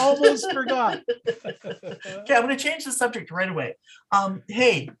 Yeah. I almost forgot. Okay, I'm going to change the subject right away.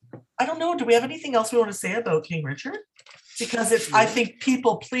 Hey, I don't know. Do we have anything else we want to say about King Richard? Because I think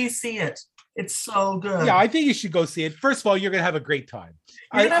people, please see it. It's so good. Yeah, I think you should go see it. First of all, you're going to have a great time.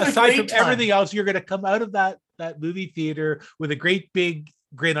 Aside from everything else, you're going to come out of that movie theater with a great big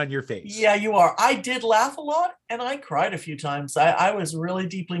grin on your face. Yeah, you are. I did laugh a lot and I cried a few times. I was really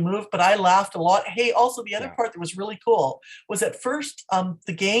deeply moved, but I laughed a lot. Hey, also the other part that was really cool was at first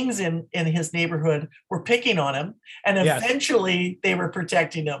the gangs in his neighborhood were picking on him, and eventually they were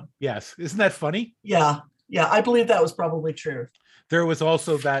protecting him. Yes. Isn't that funny? Yeah. I believe that was probably true. There was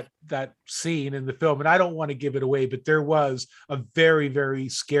also that scene in the film, and I don't want to give it away, but there was a very, very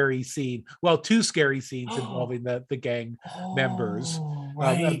scary scene. Well, two scary scenes involving the gang members.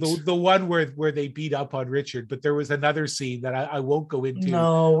 Right. The one where they beat up on Richard, but there was another scene that I won't go into.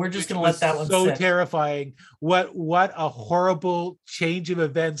 No, we're just going to let that one so sit. Terrifying. What a horrible change of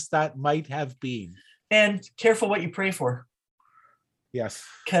events that might have been. And careful what you pray for. Yes.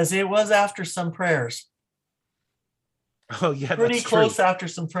 Because it was after some prayers. Oh yeah, pretty close after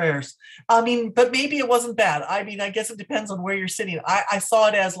some prayers. I mean, but maybe it wasn't bad. I mean, I guess it depends on where you're sitting. I saw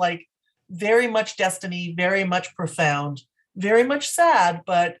it as like very much destiny, very much profound, very much sad,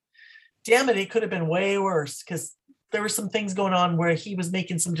 but damn it could have been way worse because there were some things going on where he was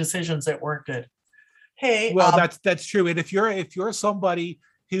making some decisions that weren't good. Hey, well, that's true. And if you're somebody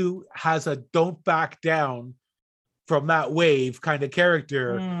who has a don't back down from that wave kind of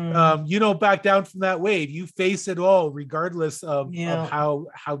character, you don't back down from that wave. You face it all, regardless of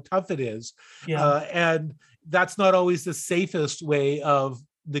how tough it is. And that's not always the safest way of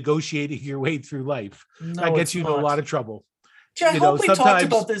negotiating your way through life. No, that gets you in a lot of trouble. Gee, I hope we talked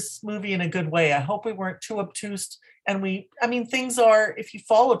about this movie in a good way. I hope we weren't too obtuse. And things are, if you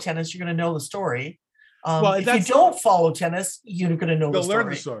follow tennis, you're going to know the story. If you don't follow tennis, you're going to know the story. You'll learn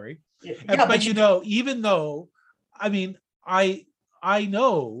the story. But even though, I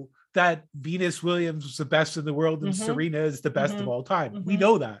know that Venus Williams was the best in the world and Serena is the best of all time. We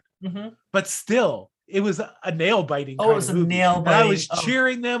know that. But still, it was a nail-biting kind of movie. And I was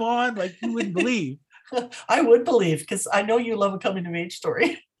cheering them on like you wouldn't believe. I would believe, because I know you love a coming-of-age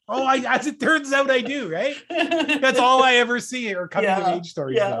story. As it turns out, I do, right? That's all I ever see are coming-of-age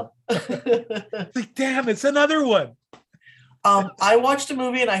stories. Yeah. Like, damn, it's another one. I watched a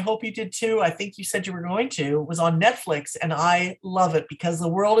movie, and I hope you did too. I think you said you were going to. It was on Netflix, and I love it because the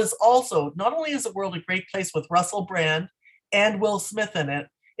world is also, not only is the world a great place with Russell Brand and Will Smith in it,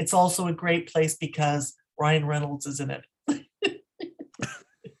 it's also a great place because Ryan Reynolds is in it.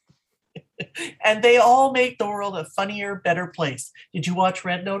 And they all make the world a funnier, better place. Did you watch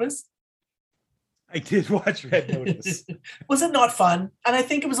Red Notice? I did watch Red Notice. Was it not fun? And I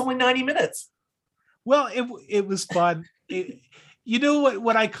think it was only 90 minutes. Well, it was fun. You know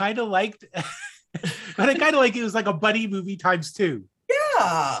what I kind of liked? But I kind of like it was like a buddy movie times two.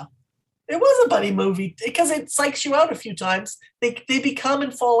 Yeah, it was a buddy movie because it psychs you out a few times. They become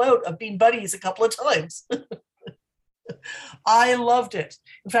and fall out of being buddies a couple of times. I loved it.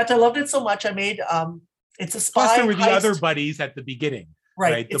 In fact, I loved it so much I made it's a spy. Plus, there were the heist. other buddies at the beginning.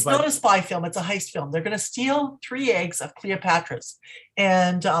 Right. It's not a spy film. It's a heist film. They're going to steal 3 eggs of Cleopatra's.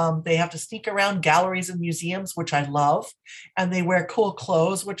 And they have to sneak around galleries and museums, which I love. And they wear cool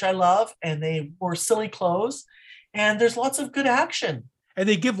clothes, which I love. And they wore silly clothes. And there's lots of good action. And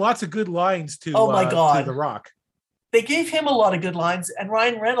they give lots of good lines to, to The Rock. They gave him a lot of good lines. And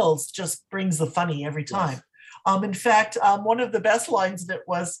Ryan Reynolds just brings the funny every time. Yes. In fact, one of the best lines that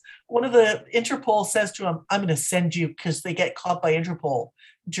was one of the Interpol says to him, "I'm going to send you," because they get caught by Interpol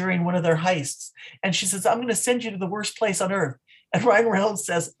during one of their heists. And she says, "I'm going to send you to the worst place on earth." And Ryan Reynolds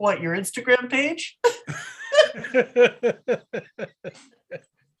says, "What, your Instagram page?"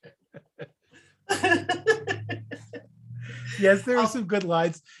 Yes, there were some good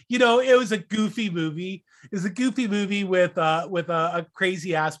lines. It was a goofy movie. It was a goofy movie with a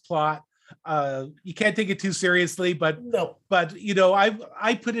crazy ass plot. You can't take it too seriously, but no. But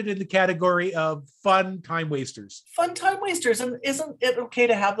I put it in the category of fun time wasters. Fun time wasters, and isn't it okay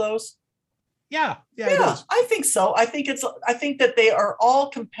to have those? Yeah, it is. I think so. I think that they are all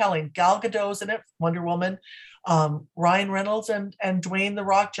compelling. Gal Gadot's in it, Wonder Woman, Ryan Reynolds, and Dwayne "The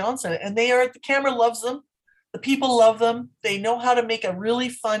Rock" Johnson, and the camera loves them. The people love them. They know how to make a really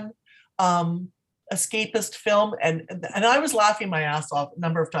fun escapist film, and I was laughing my ass off a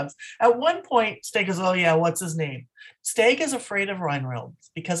number of times. At one point, Steg goes, "Oh yeah, what's his name?" Steg is afraid of Ryan Reynolds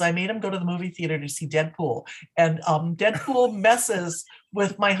because I made him go to the movie theater to see Deadpool, and Deadpool messes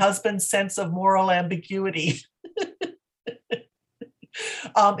with my husband's sense of moral ambiguity.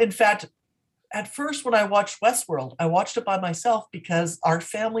 In fact, at first when I watched Westworld, I watched it by myself because our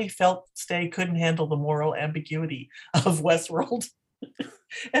family felt Stay couldn't handle the moral ambiguity of Westworld.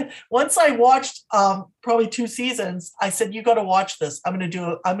 And once I watched probably 2 seasons, I said, "You got to watch this. I'm going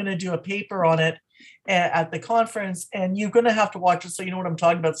to do a paper on it at the conference, and you're going to have to watch it so you know what I'm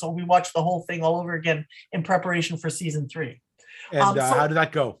talking about." So we watched the whole thing all over again in preparation for season 3. And how did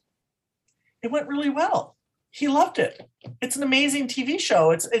that go? It went really well. He loved it. It's an amazing TV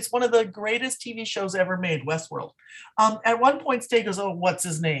show. It's one of the greatest TV shows ever made, Westworld. At one point, Stay goes, "Oh, what's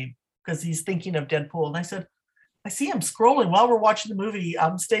his name?" Because he's thinking of Deadpool. And I said, "I see him scrolling while we're watching the movie.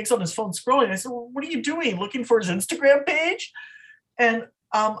 Steg's on his phone scrolling." I said, "Well, what are you doing? Looking for his Instagram page?" And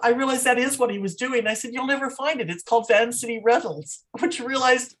I realized that is what he was doing. I said, "You'll never find it. It's called Van City Reynolds," which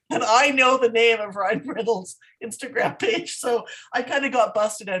realized that I know the name of Ryan Reynolds' Instagram page. So I kind of got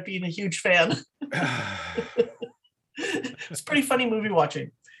busted at being a huge fan. It's pretty funny movie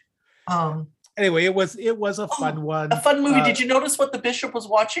watching. Anyway, it was a fun one. A fun movie. Did you notice what the bishop was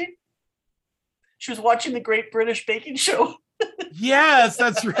watching? She was watching the Great British Baking Show. Yes,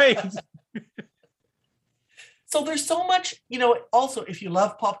 that's right. So there's so much, also, if you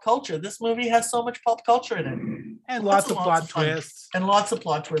love pop culture, this movie has so much pop culture in it. And lots of plot twists. And lots of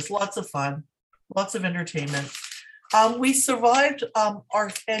plot twists, lots of fun, lots of entertainment. We survived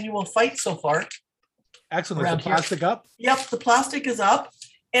our annual fight so far. Excellent. Is the plastic up? Yep, the plastic is up.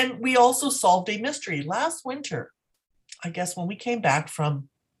 And we also solved a mystery. Last winter, I guess when we came back from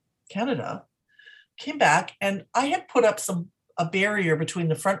Canada, and I had put up a barrier between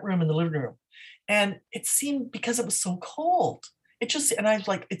the front room and the living room. And it seemed, because it was so cold, and I was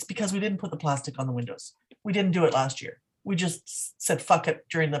like, it's because we didn't put the plastic on the windows. We didn't do it last year. We just said, fuck it,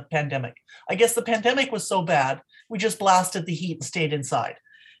 during the pandemic. I guess the pandemic was so bad, we just blasted the heat and stayed inside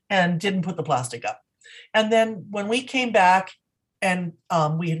and didn't put the plastic up. And then when we came back and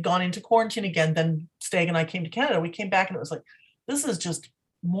we had gone into quarantine again, then Steg and I came to Canada, we came back and it was like, this is just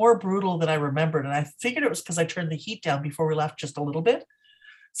more brutal than I remembered. And I figured it was because I turned the heat down before we left just a little bit.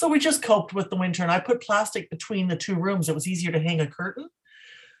 So we just coped with the winter, and I put plastic between the 2 rooms. It was easier to hang a curtain.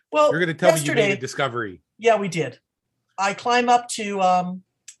 Well, you're going to tell me you made a discovery. Yeah, we did. I climb up to,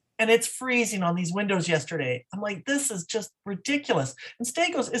 and it's freezing on these windows yesterday. I'm like, this is just ridiculous. And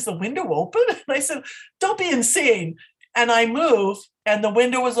Steg goes, "Is the window open?" And I said, "Don't be insane." And I move, and the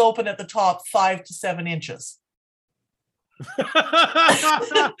window was open at the top 5 to 7 inches.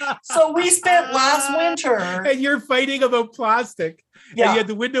 So we spent last winter, and you're fighting about plastic. Yeah, and you had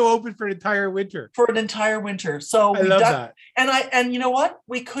the window open for an entire winter. So I love that. And you know what?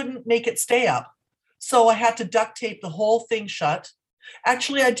 We couldn't make it stay up, so I had to duct tape the whole thing shut.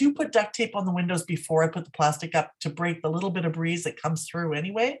 Actually, I do put duct tape on the windows before I put the plastic up to break the little bit of breeze that comes through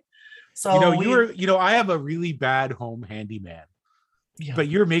anyway. So I have a really bad home handyman. Yeah. But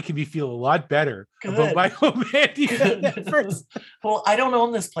you're making me feel a lot better about my home handyman. Well, I don't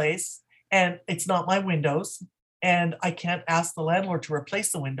own this place, and it's not my windows, and I can't ask the landlord to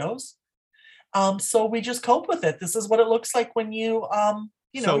replace the windows. So we just cope with it. This is what it looks like when you,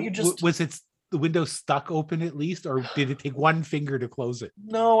 was it the window stuck open at least, or did it take one finger to close it?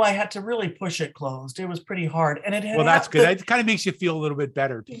 No, I had to really push it closed. It was pretty hard. And that's good. It kind of makes you feel a little bit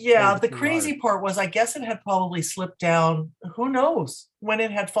better. Yeah. The crazy part was, I guess it had probably slipped down. Who knows when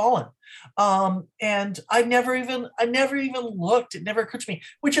it had fallen. And I never even looked. It never occurred to me,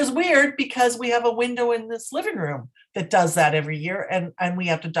 which is weird because we have a window in this living room that does that every year. And we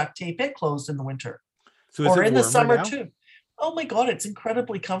have to duct tape it closed in the winter, or in the summer now? Too. Oh my God, it's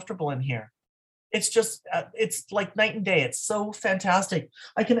incredibly comfortable in here. It's just, it's like night and day. It's so fantastic.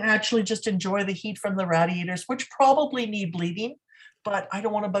 I can actually just enjoy the heat from the radiators, which probably need bleeding, but I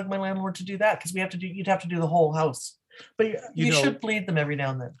don't want to bug my landlord to do that because you'd have to do the whole house. But you should bleed them every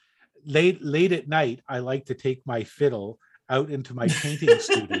now and then. Late at night, I like to take my fiddle out into my painting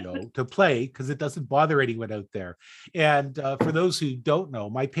studio to play because it doesn't bother anyone out there. And for those who don't know,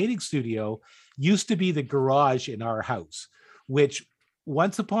 my painting studio used to be the garage in our house, which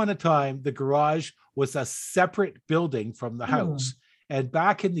once upon a time, the garage was a separate building from the house. And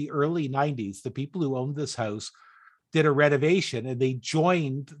back in the early 90s, the people who owned this house did a renovation and they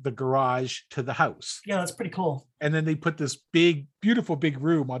joined the garage to the house. Yeah, that's pretty cool. And then they put this big, beautiful big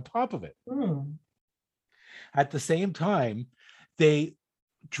room on top of it. At the same time, they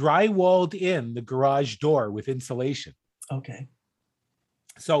drywalled in the garage door with insulation. Okay.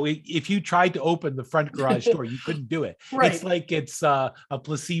 So if you tried to open the front garage door, you couldn't do it. Right. It's like it's a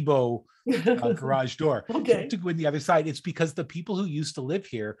placebo garage door. Okay. To go in the other side, it's because the people who used to live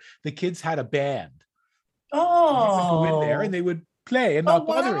here, the kids had a band. Oh. They would go in there and they would play and not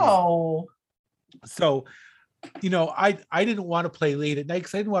bother anyone. So I didn't want to play late at night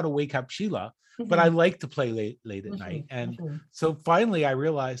because I didn't want to wake up Sheila, but I like to play late at night. And so finally I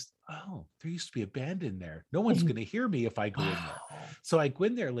realized, oh, there used to be a band in there. No one's going to hear me if I go in there. So I go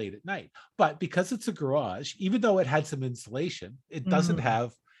in there late at night. But because it's a garage, even though it had some insulation, it doesn't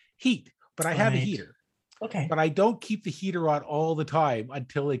have heat, but I have a heater. Okay. But I don't keep the heater on all the time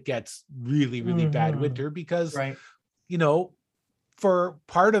until it gets really, really bad winter because, for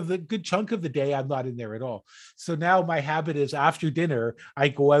part of the good chunk of the day, I'm not in there at all. So now my habit is after dinner, I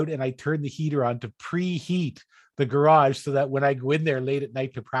go out and I turn the heater on to preheat the garage so that when I go in there late at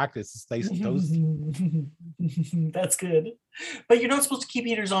night to practice, it's nice and toasty. That's good. But you're not supposed to keep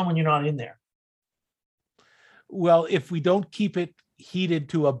heaters on when you're not in there. Well, if we don't keep it heated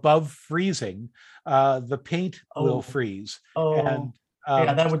to above freezing, the paint will freeze. And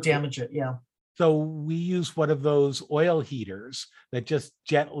that would damage it. Yeah. So we use one of those oil heaters that just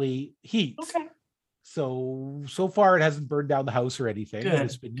gently heats. Okay. So far it hasn't burned down the house or anything. Good,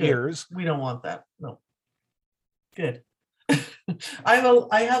 it's been years. We don't want that. No. Good. we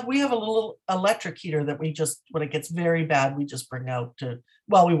have a little electric heater that we just, when it gets very bad, we just bring out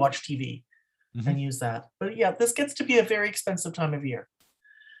while we watch TV and use that. But yeah, this gets to be a very expensive time of year.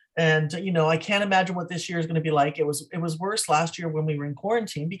 And, I can't imagine what this year is going to be like. It was worse last year when we were in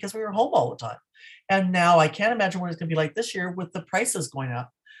quarantine because we were home all the time. And now I can't imagine what it's going to be like this year with the prices going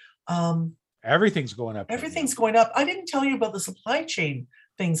up. Everything's going up. Everything's going up. I didn't tell you about the supply chain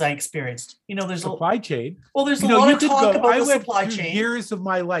things I experienced. There's supply chain. Well, there's a lot of talk about the supply chain. Years of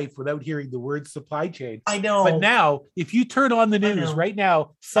my life without hearing the word supply chain. I know. But now, if you turn on the news right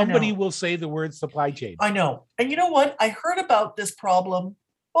now, somebody will say the word supply chain. I know. And you know what? I heard about this problem.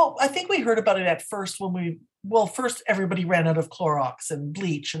 Well, I think we heard about it at first first everybody ran out of Clorox and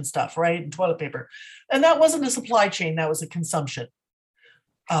bleach and stuff, right? And toilet paper. And that wasn't a supply chain. That was a consumption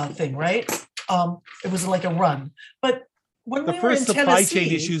thing, right? It was like a run. But when the first supply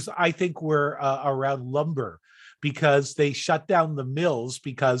chain issues, I think, were around lumber because they shut down the mills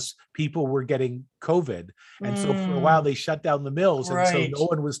because people were getting COVID. And so for a while they shut down the mills. And so no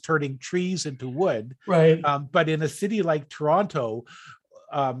one was turning trees into wood. Right. But in a city like Toronto,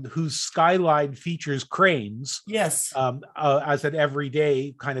 whose skyline features cranes, yes, as an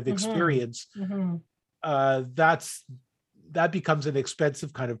everyday kind of experience, that becomes an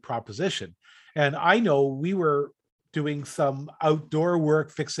expensive kind of proposition. And I know we were doing some outdoor work,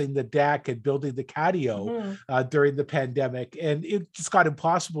 fixing the deck and building the catio during the pandemic, and it just got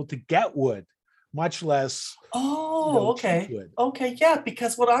impossible to get wood, much less. Okay, okay, yeah,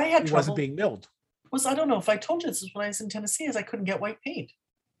 because what I had trouble wasn't being milled. I don't know if I told you this when I was in Tennessee, is I couldn't get white paint.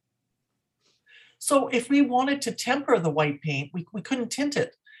 So if we wanted to temper the white paint, we couldn't tint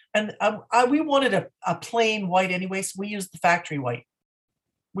it. And we wanted a plain white anyway, so we used the factory white.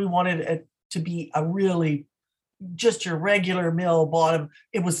 We wanted it to be a really just your regular mill bottom.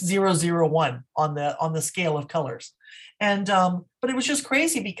 It was 001 on the scale of colors. And but it was just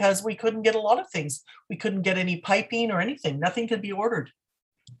crazy because we couldn't get a lot of things. We couldn't get any piping or anything. Nothing could be ordered.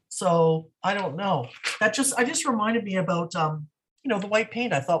 So I don't know. I just reminded me about the white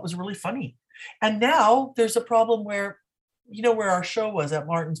paint. I thought was really funny. And now there's a problem where, where our show was at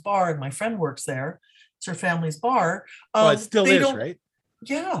Martin's Bar, and my friend works there. It's her family's bar. Well, it still is, right?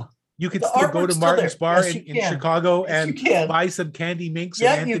 Yeah. You could still go to Martin's Bar in Chicago and buy some candy minks.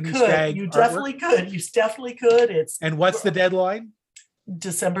 Yeah, and Anthony you could. Stagg You artwork. definitely could. You definitely could. And what's the deadline?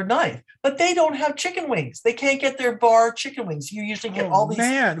 December 9th. But they don't have chicken wings. They can't get their bar chicken wings. You usually get all these.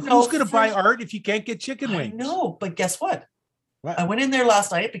 Man, who's going to buy art if you can't get chicken wings? No, but guess what? What? I went in there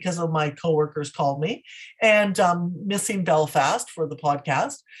last night because of my coworkers called me, and missing Belfast for the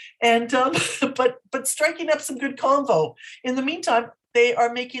podcast, and but striking up some good convo. In the meantime, they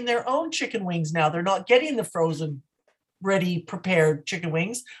are making their own chicken wings now. They're not getting the frozen, ready, prepared chicken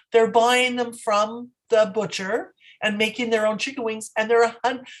wings. They're buying them from the butcher and making their own chicken wings, and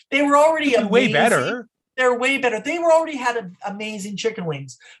they were already amazing. Way better. They're way better. They were already had amazing chicken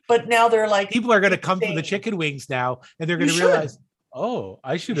wings, but now they're like, people are going to come for the chicken wings now, and they're going to realize, oh,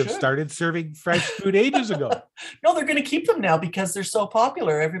 I should have started serving fresh food ages ago. No, they're going to keep them now because they're so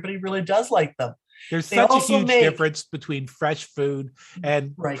popular. Everybody really does like them. There's such a huge difference between fresh food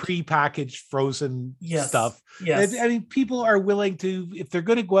and prepackaged frozen stuff. Yes. I mean, people are willing to, if they're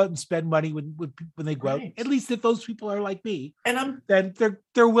going to go out and spend money when they go out, at least if those people are like me, then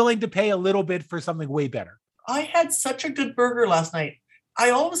they're willing to pay a little bit for something way better. I had such a good burger last night.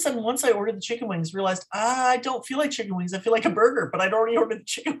 I all of a sudden, once I ordered the chicken wings, realized I don't feel like chicken wings. I feel like a burger, but I'd already ordered the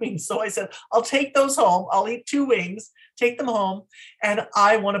chicken wings. So I said, I'll take those home. I'll eat 2 wings, take them home. And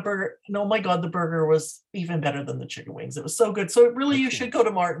I want a burger. And oh my God, the burger was even better than the chicken wings. It was so good. So really, you should go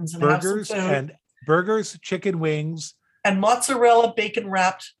to Martin's and burgers have some food. And burgers, chicken wings, and mozzarella bacon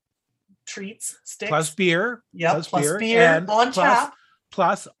wrapped treats, sticks. Plus beer. Yep, plus beer and on tap.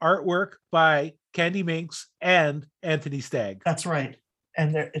 Plus artwork by Candy Minx and Anthony Stagg. That's right.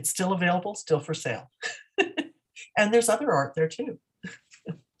 And it's still available, still for sale. And there's other art there too.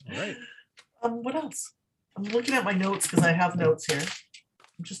 All right. What else? I'm looking at my notes because I have notes here.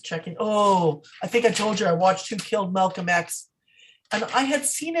 I'm just checking. Oh, I think I told you I watched Who Killed Malcolm X. And I had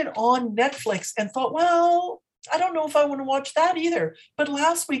seen it on Netflix and thought, well, I don't know if I want to watch that either. But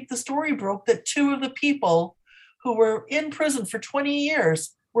last week, the story broke that 2 of the people who were in prison for 20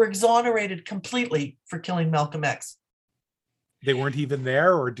 years were exonerated completely for killing Malcolm X. They weren't even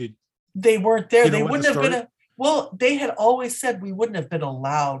there, or did they weren't there? You know they what wouldn't the have story- been. Well, they had always said we wouldn't have been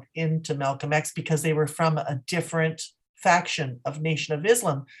allowed into Malcolm X because they were from a different faction of Nation of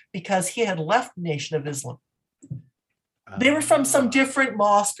Islam, because he had left Nation of Islam. They were from some different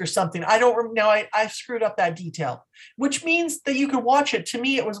mosque or something. I don't remember now. I screwed up that detail, which means that you could watch it. To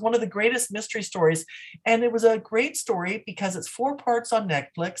me, it was one of the greatest mystery stories. And it was a great story because it's 4 parts on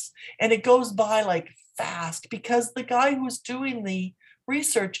Netflix and it goes by like fast because the guy who's doing the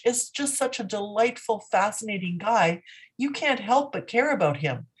research is just such a delightful, fascinating guy. You can't help but care about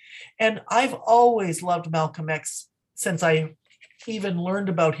him. And I've always loved Malcolm X since I even learned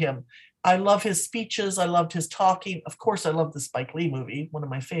about him. I love his speeches. I loved his talking. Of course, I love the Spike Lee movie, one of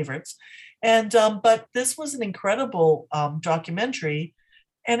my favorites. And but this was an incredible documentary,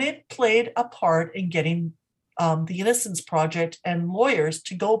 and it played a part in getting the Innocence Project and lawyers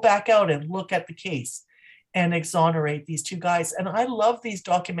to go back out and look at the case and exonerate these 2 guys. And I love these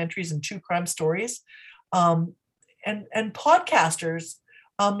documentaries and true crime stories, and podcasters.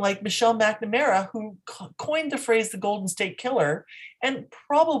 Like Michelle McNamara, who coined the phrase the Golden State Killer and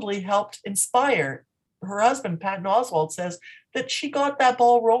probably helped inspire her husband, Patton Oswalt, says that she got that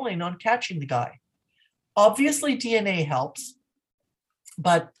ball rolling on catching the guy. Obviously, DNA helps,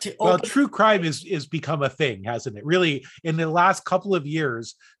 but true crime is become a thing, hasn't it? Really, in the last couple of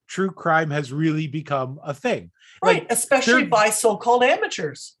years, true crime has really become a thing. Right, especially by so-called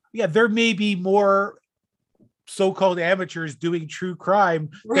amateurs. Yeah, there may be more so-called amateurs doing true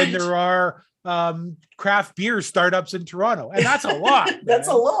crime than there are craft beer startups in Toronto, and that's a lot. That's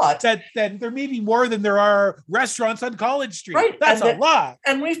a lot. That there may be more than there are restaurants on College Street. Right, that's a lot.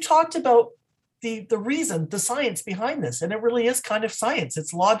 And we've talked about the reason, the science behind this, and it really is kind of science.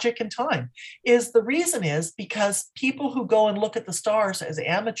 It's logic and time. The reason is because people who go and look at the stars as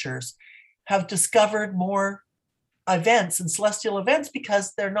amateurs have discovered more events and celestial events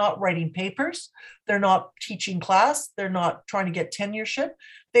because they're not writing papers, they're not teaching class, they're not trying to get tenureship.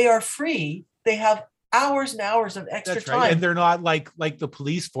 They are free. They have hours and hours of extra time. And they're not like the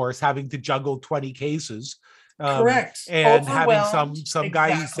police force having to juggle 20 cases. Correct. And having some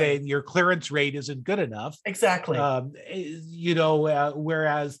guy who's saying your clearance rate isn't good enough. Exactly.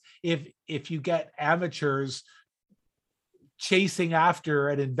 Whereas if you get amateurs chasing after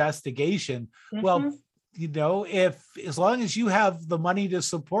an investigation, well, if as long as you have the money to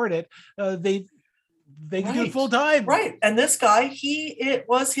support it, they can do it full time. Right. And this guy, it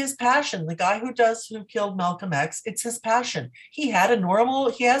was his passion. The guy who killed Malcolm X, it's his passion. He has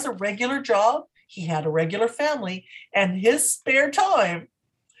a regular job. He had a regular family, and his spare time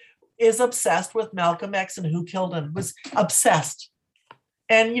is obsessed with Malcolm X and who killed him. Was obsessed.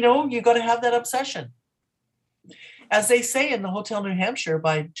 And you got to have that obsession. As they say in The Hotel New Hampshire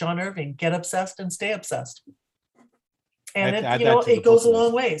by John Irving, get obsessed and stay obsessed. And it goes a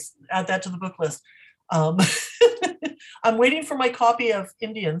long ways. Add that to the book list. I'm waiting for my copy of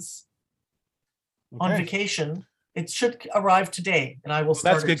Indians on Vacation. It should arrive today, and I will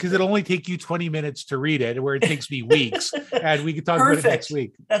start. That's good because it'll only take you 20 minutes to read it, where it takes me weeks, and we can talk about it next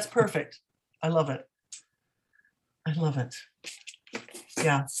week. That's perfect. I love it.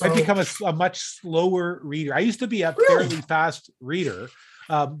 Yeah, so I've become a much slower reader. I used to be a fairly fast reader,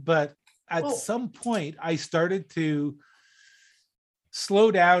 but at some point I started to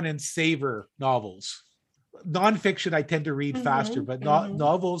slow down and savor novels. Nonfiction I tend to read faster, but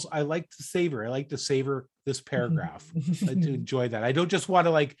novels I like to savor. I like to savor this paragraph. I like to enjoy that. I don't just want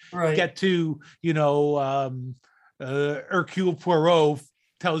to get to Hercule Poirot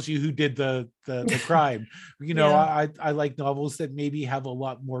tells you who did the crime. I like novels that maybe have a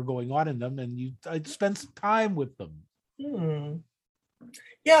lot more going on in them, and I spend some time with them.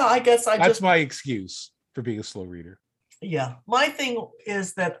 Yeah, I guess that's my excuse for being a slow reader. Yeah, my thing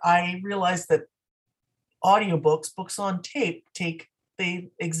is that I realized that audiobooks, books on tape, they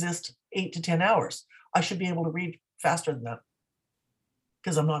exist 8 to 10 hours. I should be able to read faster than that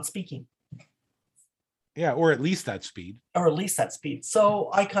because I'm not speaking. Yeah, or at least that speed. So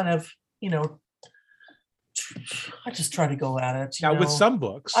I kind of, I just try to go at it. Now, with some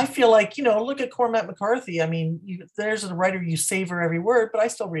books, I feel like, look at Cormac McCarthy. I mean, there's a writer, you savor every word, but I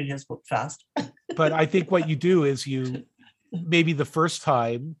still read his book fast. But I think what you do is maybe the first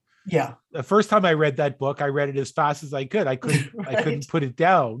time I read that book, I read it as fast as I could. I couldn't Right. I couldn't put it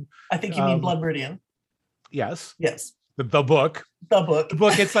down. I think you mean Blood Meridian. Yes. The book.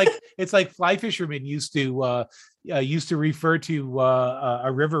 It's like fly fishermen used to refer to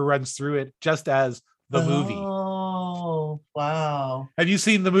a river runs through it just as the movie. Oh, wow. Have you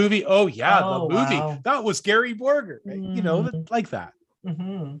seen the movie? Oh yeah, the movie. Wow. That was Gary Borger. Right? Like that.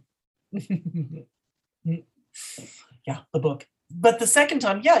 Mm-hmm. Yeah, the book. But the second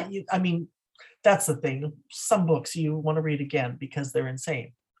time, that's the thing. Some books you want to read again because they're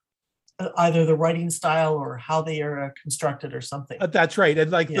insane. Either the writing style or how they are constructed or something. That's right.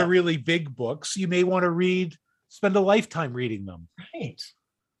 And the really big books, you may want to spend a lifetime reading them. Right.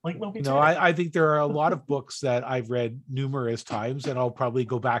 Like Moby Dick. I think there are a lot of books that I've read numerous times, and I'll probably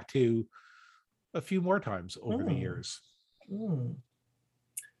go back to a few more times over the years. No,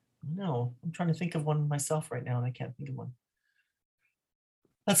 I'm trying to think of one myself right now, and I can't think of one.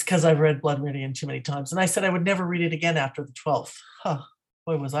 That's because I've read Blood Meridian too many times. And I said I would never read it again after the 12th.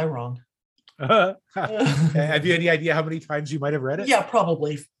 Boy, was I wrong. Have you any idea how many times you might have read it? Yeah,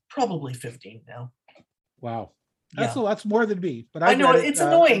 probably 15 now. Wow. That's more than me. But I know it's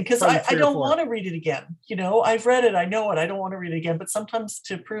annoying because I don't want to read it again. I've read it. I know it. I don't want to read it again. But sometimes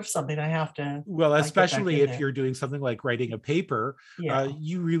to prove something, I have to. Well, especially if you're doing something like writing a paper,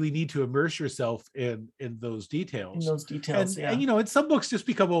 you really need to immerse yourself in those details. And and some books just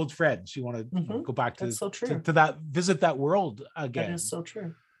become old friends. You want to go back to that, visit that world again. That is so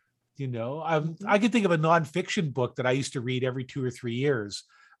true. I can think of a nonfiction book that I used to read every 2 or 3 years.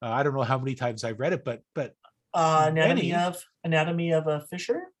 I don't know how many times I've read it, but Anatomy of a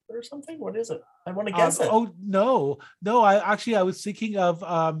Fisher or something. What is it? I want to guess it. Oh no! I was thinking of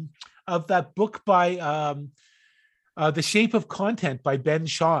that book by The Shape of Content by Ben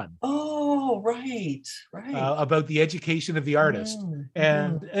Shahn. Oh, right. About the education of the artist.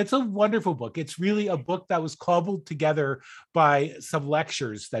 And it's a wonderful book. It's really a book that was cobbled together by some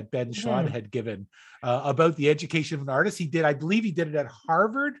lectures that Ben Shahn had given about the education of an artist. I believe he did it at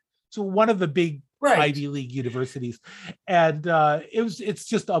Harvard. So one of the big Ivy League universities. And it's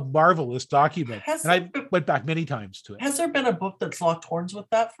just a marvelous document. And I went back many times to it. Has there been a book that's locked horns with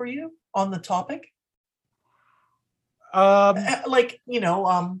that for you on the topic?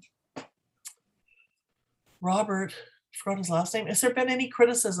 Robert, I forgot his last name. Has there been any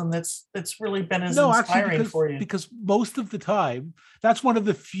criticism that's really been inspiring for you? Because most of the time, that's one of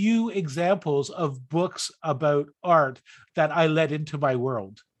the few examples of books about art that I let into my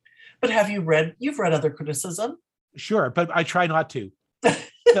world. But you've read other criticism? Sure, but I try not to.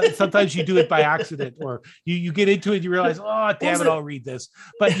 Sometimes you do it by accident, or you get into it and you realize, oh, damn it, I'll read this.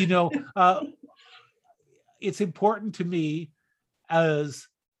 But, it's important to me as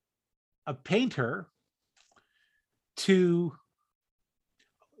a painter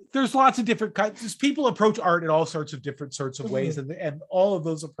there's lots of different kinds. People approach art in all sorts of different sorts of ways, and all of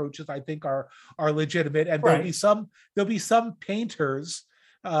those approaches I think are legitimate. And there'll be some painters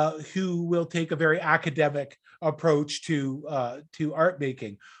who will take a very academic approach to art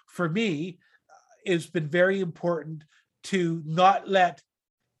making. For me, it's been very important to not let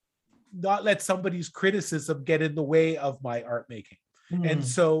somebody's criticism get in the way of my art making. And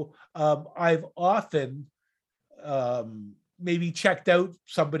so I've often maybe checked out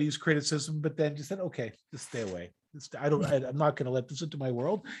somebody's criticism, but then just said, okay, just stay away. I'm not going to let this into my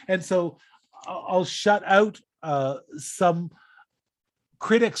world. And so I'll shut out some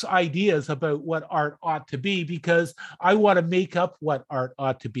critics' ideas about what art ought to be, because I want to make up what art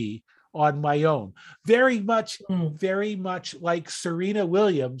ought to be on my own. Very much like Serena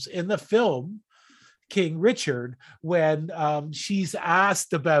Williams in the film King Richard, when she's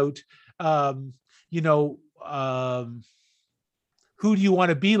asked about, who do you want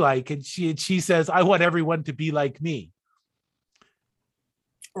to be like? And she says, I want everyone to be like me.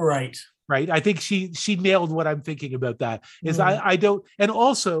 Right. I think she nailed what I'm thinking about that. Is I don't, and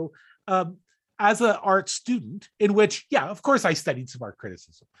also as an art student, in which, of course I studied some art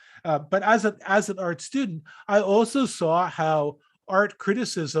criticism, but as an art student, I also saw how art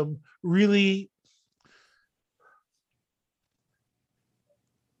criticism really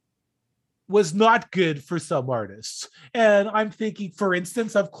was not good for some artists. And I'm thinking, for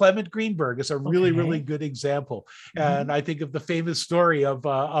instance, of Clement Greenberg as a really, really good example. And I think of the famous story of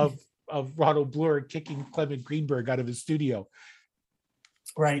Ronald Bloor kicking Clement Greenberg out of his studio.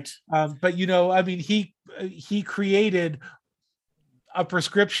 Right. But he created a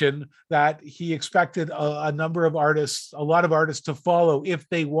prescription that he expected a number of artists, a lot of artists, to follow if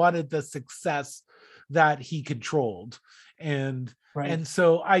they wanted the success that he controlled. And Right. and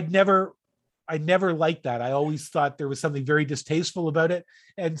so I never liked that. I always thought there was something very distasteful about it.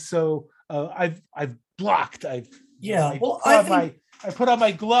 And so I've blocked. I put on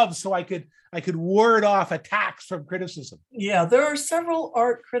my gloves so I could ward off attacks from criticism. Yeah, there are several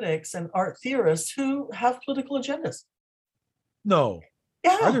art critics and art theorists who have political agendas. No.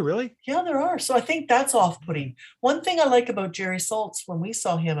 Yeah. Are there really? Yeah, there are. So I think that's off-putting. One thing I like about Jerry Saltz, when we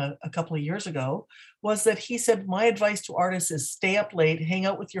saw him a couple of years ago, was that he said, my advice to artists is stay up late, hang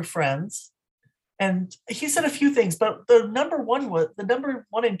out with your friends. And he said a few things, but the number one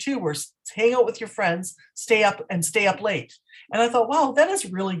and two were hang out with your friends, stay up late. And I thought, wow, that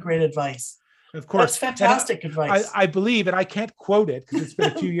is really great advice. Of course, that's fantastic advice. I believe, and I can't quote it because it's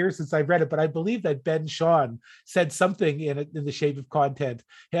been a few years since I've read it, but I believe that Ben Shahn said something in the shape of content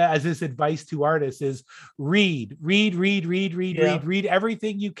as his advice to artists is read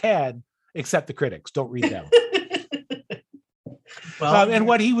everything you can except the critics. Don't read them. Well, and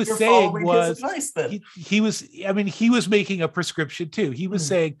what he was saying was advice, he was making a prescription too. He was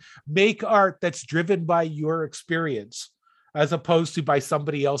saying make art that's driven by your experience as opposed to by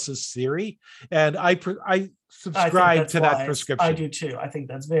somebody else's theory. And I subscribe to that prescription. I do too. I think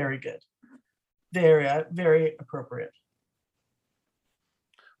that's very good. Very, very appropriate.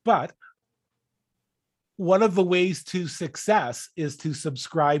 But one of the ways to success is to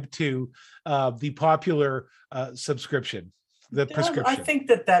subscribe to the popular subscription, the prescription. I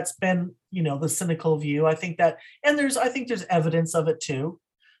think that's been, the cynical view. I think that, and I think there's evidence of it too.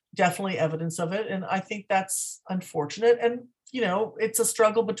 Definitely evidence of it. And I think that's unfortunate. And, it's a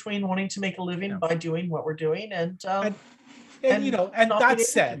struggle between wanting to make a living by doing what we're doing. And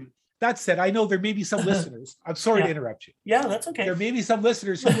that said, I know there may be some listeners. I'm sorry to interrupt you. Yeah, that's okay. There may be some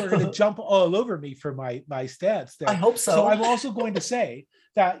listeners who are going to jump all over me for my stance there. I hope so. So I'm also going to say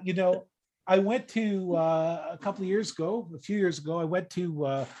that, I went to a few years ago, I went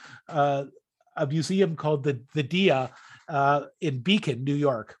to a museum called the Dia in Beacon, New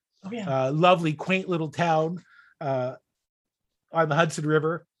York. Oh, yeah. Lovely, quaint little town on the Hudson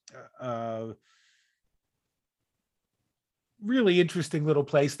River. Really interesting little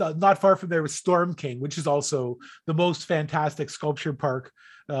place. Not far from there was Storm King, which is also the most fantastic sculpture park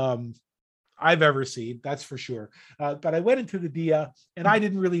I've ever seen, that's for sure. But I went into the Dia and I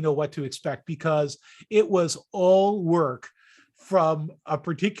didn't really know what to expect because it was all work from a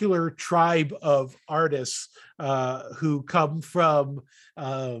particular tribe of artists who come from,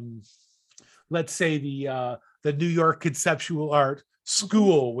 let's say, the New York Conceptual Art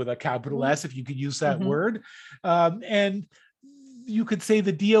School with a capital S, if you could use that word. And you could say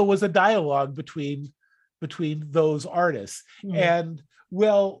the Dia was a dialogue between those artists. And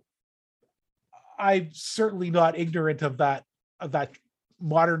well, I'm certainly not ignorant of that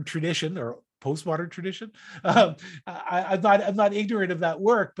modern tradition or postmodern tradition. I'm not ignorant of that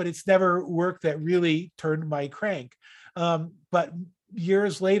work, but it's never work that really turned my crank. But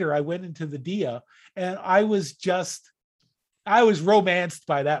years later, I went into the Dia, and I was romanced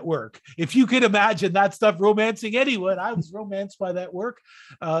by that work. If you could imagine that stuff romancing anyone, I was romanced by that work.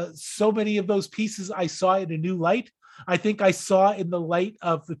 So many of those pieces I saw in a new light. I think I saw in the light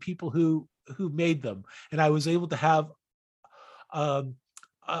of the people who made them, and I was able to have a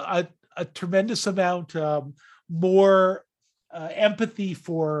tremendous amount more empathy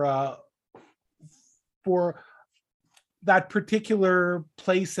for that particular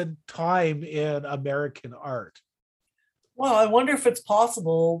place and time in American art. Well, I wonder if it's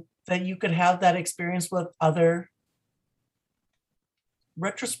possible that you could have that experience with other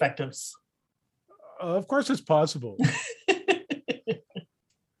retrospectives. Of course, it's possible.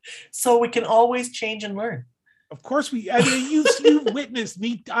 So we can always change and learn. Of course you witnessed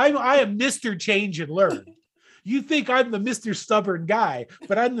me. I am Mr. Change and Learn. You think I'm the Mr. Stubborn guy,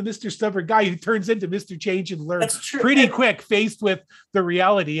 but I'm the Mr. Stubborn guy who turns into Mr. Change and Learn. That's true. Pretty quick, faced with the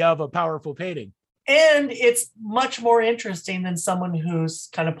reality of a powerful painting. And it's much more interesting than someone who's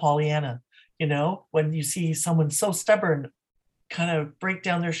kind of Pollyanna, when you see someone so stubborn kind of break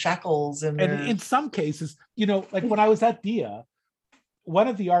down their shackles. And in some cases, like when I was at Dia, one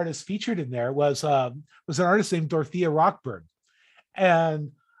of the artists featured in there was an artist named Dorothea Rockburn.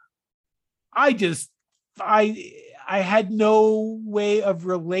 And I had no way of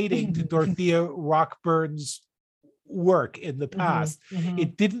relating to Dorothea Rockburn's work in the past.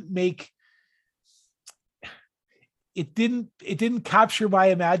 It didn't capture my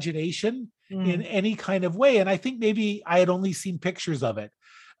imagination in any kind of way. And I think maybe I had only seen pictures of it.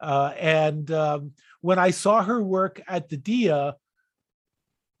 And when I saw her work at the Dia,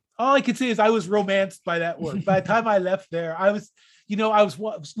 all I can say is I was romanced by that work. By the time I left there, I was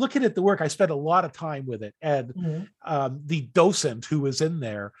looking at the work. I spent a lot of time with it, and the docent who was in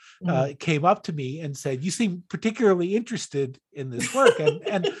there came up to me and said, "You seem particularly interested in this work,"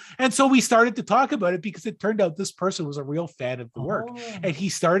 and so we started to talk about it, because it turned out this person was a real fan of the work, and he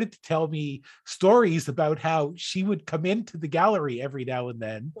started to tell me stories about how she would come into the gallery every now and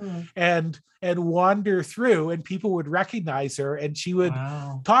then and wander through, and people would recognize her, and she would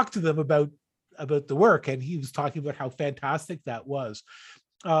talk to them about the work, and he was talking about how fantastic that was.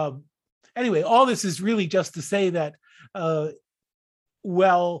 Anyway, all this is really just to say that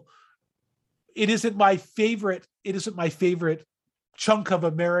well, it isn't my favorite chunk of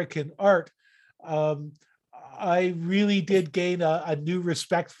American art. I really did gain a new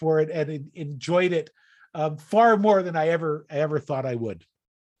respect for it, and enjoyed it far more than I ever thought I would.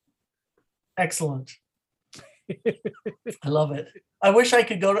 Excellent. I love it. I wish I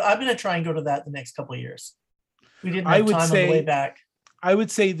could go to. I'm going to try and go to that the next couple of years. We didn't have time on the way back. I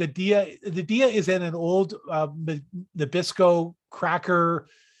would say the Dia is in an old Nabisco cracker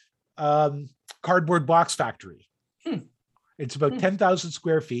cardboard box factory. It's about 10,000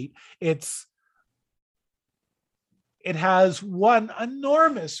 square feet. It has one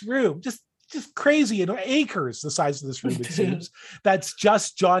enormous room, just crazy, acres the size of this room, it seems. That's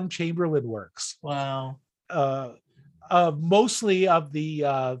just John Chamberlain works. Wow. Mostly of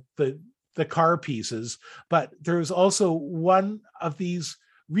the car pieces, but there's also one of these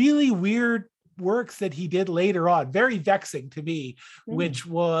really weird works that he did later on, very vexing to me, which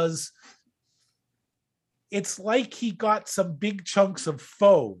was, it's like he got some big chunks of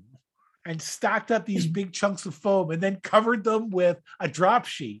foam and stacked up these big chunks of foam and then covered them with a drop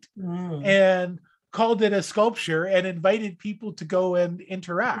sheet and called it a sculpture and invited people to go and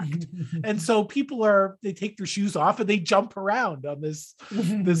interact. And so they take their shoes off and they jump around on this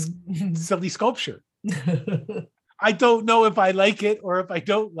silly sculpture. I don't know if I like it or if I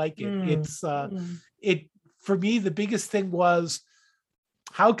don't like it. It's for me, the biggest thing was,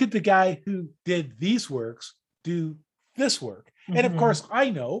 how could the guy who did these works do this work? And of course I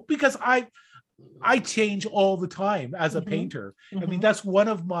know, because I change all the time as a painter. I mean, that's one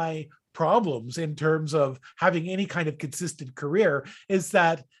of my problems in terms of having any kind of consistent career, is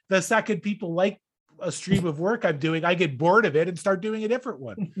that the second people like a stream of work I'm doing, I get bored of it and start doing a different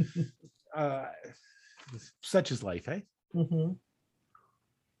one. Such is life, eh?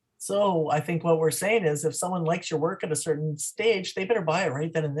 So I think what we're saying is, if someone likes your work at a certain stage, they better buy it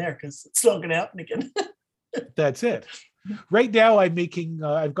right then and there, because it's not going to happen again. That's it. Right now, I've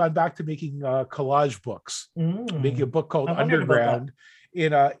gone back to making collage books. I'm making a book called Underground.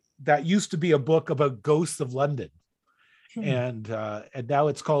 That used to be a book about ghosts of London, and now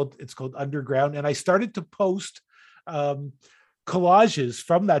it's called Underground. And I started to post collages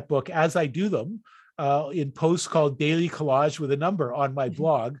from that book as I do them in posts called Daily Collage with a Number on my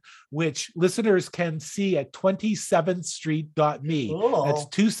blog, which listeners can see at 27thstreet.me. That's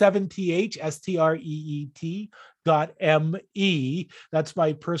 27thstreet.me. That's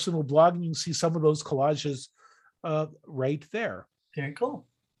my personal blog, and you can see some of those collages right there. Very cool.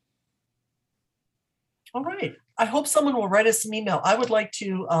 All right. I hope someone will write us an email. I would like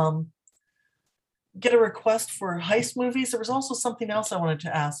to get a request for heist movies. There was also something else I wanted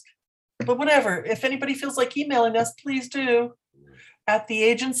to ask. But whatever, if anybody feels like emailing us, please do at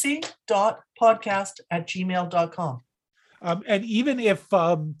theagency.podcast@gmail.com. And even if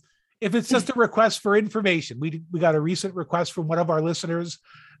it's just a request for information, we got a recent request from one of our listeners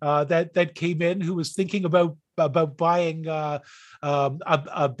that came in, who was thinking about buying a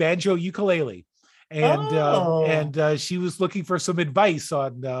banjo ukulele, and she was looking for some advice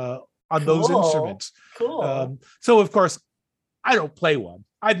on those instruments. Cool. So of course, I don't play one.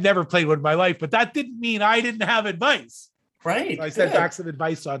 I've never played one in my life, but that didn't mean I didn't have advice. Right. So I sent back some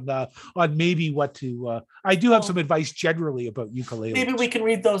advice on maybe what to. I do have some advice generally about ukulele. Maybe we can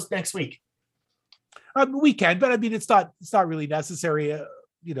read those next week. We can, but I mean, it's not really necessary.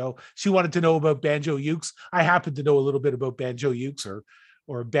 She wanted to know about banjo ukes. I happen to know a little bit about banjo ukes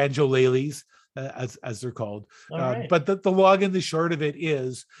or banjo lalies, as they're called. Right. But the long and the short of it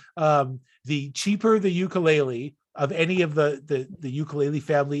is, the cheaper the ukulele of any of the ukulele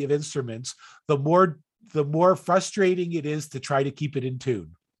family of instruments, the more frustrating it is to try to keep it in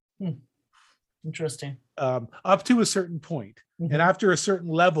tune. Interesting. Up to a certain point. And after a certain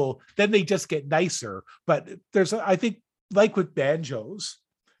level, then they just get nicer. But I think, like with banjos,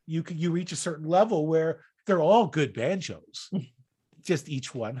 you reach a certain level where they're all good banjos. Just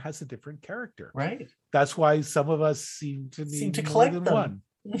each one has a different character. Right. That's why some of us seem to collect more than them. one.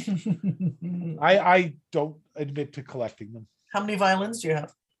 I don't admit to collecting them. How many violins do you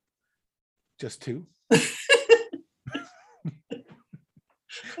have? Just 2.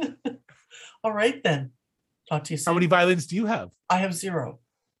 All right, then. Talk to you soon. How many violins do you have? I have 0,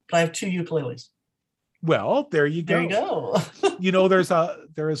 but I have 2 ukuleles. Well, there you go. There you go. You know, there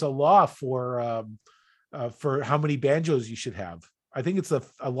is a law for how many banjos you should have. I think it's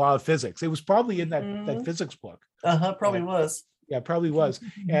a law of physics. It was probably in that physics book. Probably was. Yeah, probably was.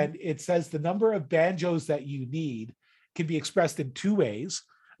 And it says the number of banjos that you need can be expressed in 2 ways.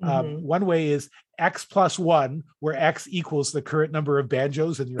 One way is X plus 1, where X equals the current number of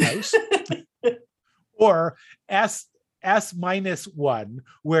banjos in your house, or S minus 1,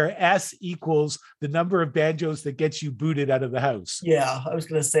 where S equals the number of banjos that gets you booted out of the house. Yeah, I was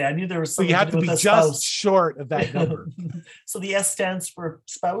going to say, I knew there was So something you have to do be with just spouse. short of that number. So the S stands for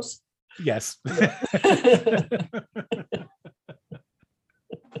spouse? Yes. I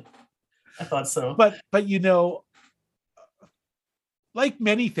thought so. But you know, like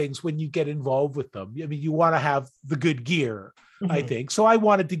many things, when you get involved with them, I mean, you want to have the good gear, I think. So I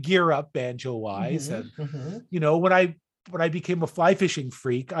wanted to gear up banjo wise. And, you know, when I became a fly fishing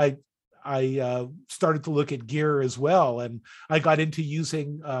freak, I started to look at gear as well. And I got into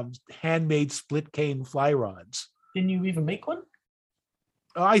using handmade split cane fly rods. Didn't you even make one?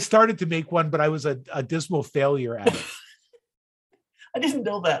 I started to make one, but I was a dismal failure at it. I didn't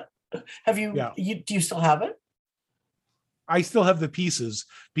know that. Have you, do you still have it? I still have the pieces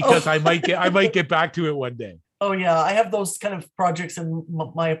because I might get back to it one day. Oh yeah, I have those kind of projects in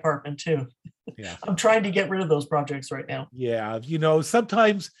my apartment too. Yeah, I'm trying to get rid of those projects right now. Yeah, you know,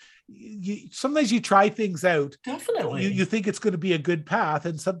 sometimes you try things out. Definitely, you think it's going to be a good path,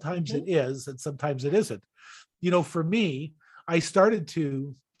 and sometimes it is, and sometimes it isn't. You know, for me, I started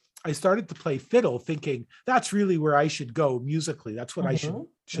to play fiddle, thinking that's really where I should go musically. That's what I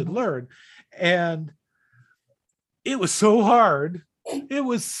should learn, and it was so hard. It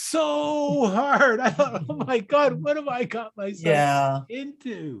was so hard. I thought, oh my God, what have I got myself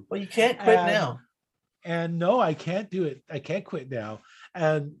into? Well, you can't quit now. And no, I can't do it. I can't quit now.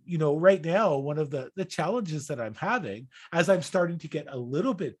 And, you know, right now, one of the challenges that I'm having as I'm starting to get a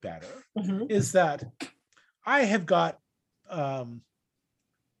little bit better is that I have got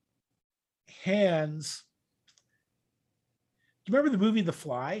hands. Do you remember the movie The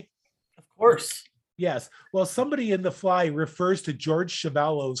Fly? Of course. Yes. Well, somebody in The Fly refers to George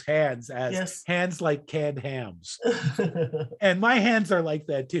Chevallo's hands as hands like canned hams. And my hands are like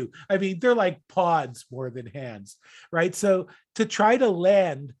that too. I mean, they're like pods more than hands, right? So to try to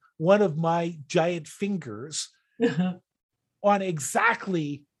land one of my giant fingers on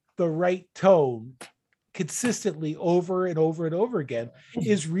exactly the right tone consistently over and over and over again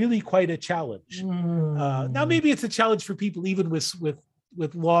is really quite a challenge. Now, maybe it's a challenge for people even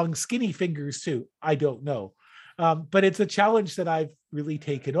with long, skinny fingers too. I don't know. But it's a challenge that I've really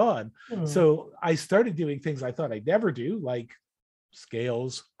taken on. So I started doing things I thought I'd never do, like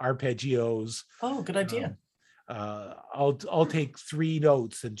scales, arpeggios. Oh, good idea. I'll take 3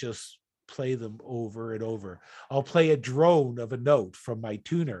 notes and just play them over and over. I'll play a drone of a note from my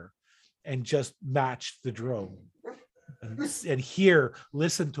tuner and just match the drone. And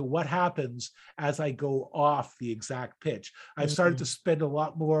listen to what happens as I go off the exact pitch. I've started to spend a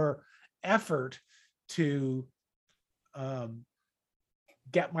lot more effort to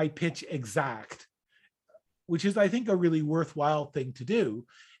get my pitch exact, which is, I think, a really worthwhile thing to do.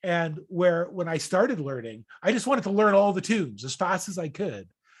 And when I started learning, I just wanted to learn all the tunes as fast as I could.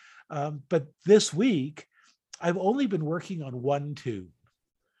 But this week, I've only been working on one tune.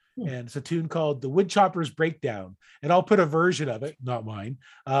 And it's a tune called The Woodchopper's Breakdown. And I'll put a version of it, not mine,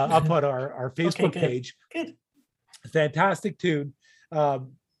 up on our Facebook page. Good. Fantastic tune.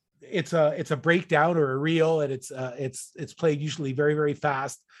 It's a breakdown or a reel, and it's played usually very, very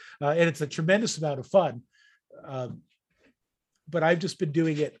fast. And it's a tremendous amount of fun. But I've just been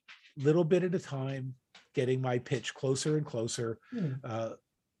doing it a little bit at a time, getting my pitch closer and closer,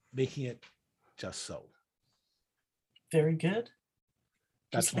 making it just so. Very good.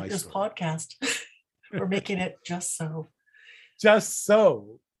 That's just like my this story. Podcast. We're making it just so. Just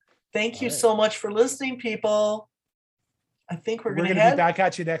so. Thank you so much for listening, people. I think we're going to be back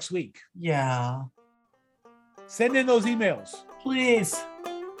at you next week. Yeah. Send in those emails. Please.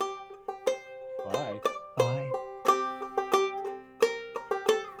 Bye.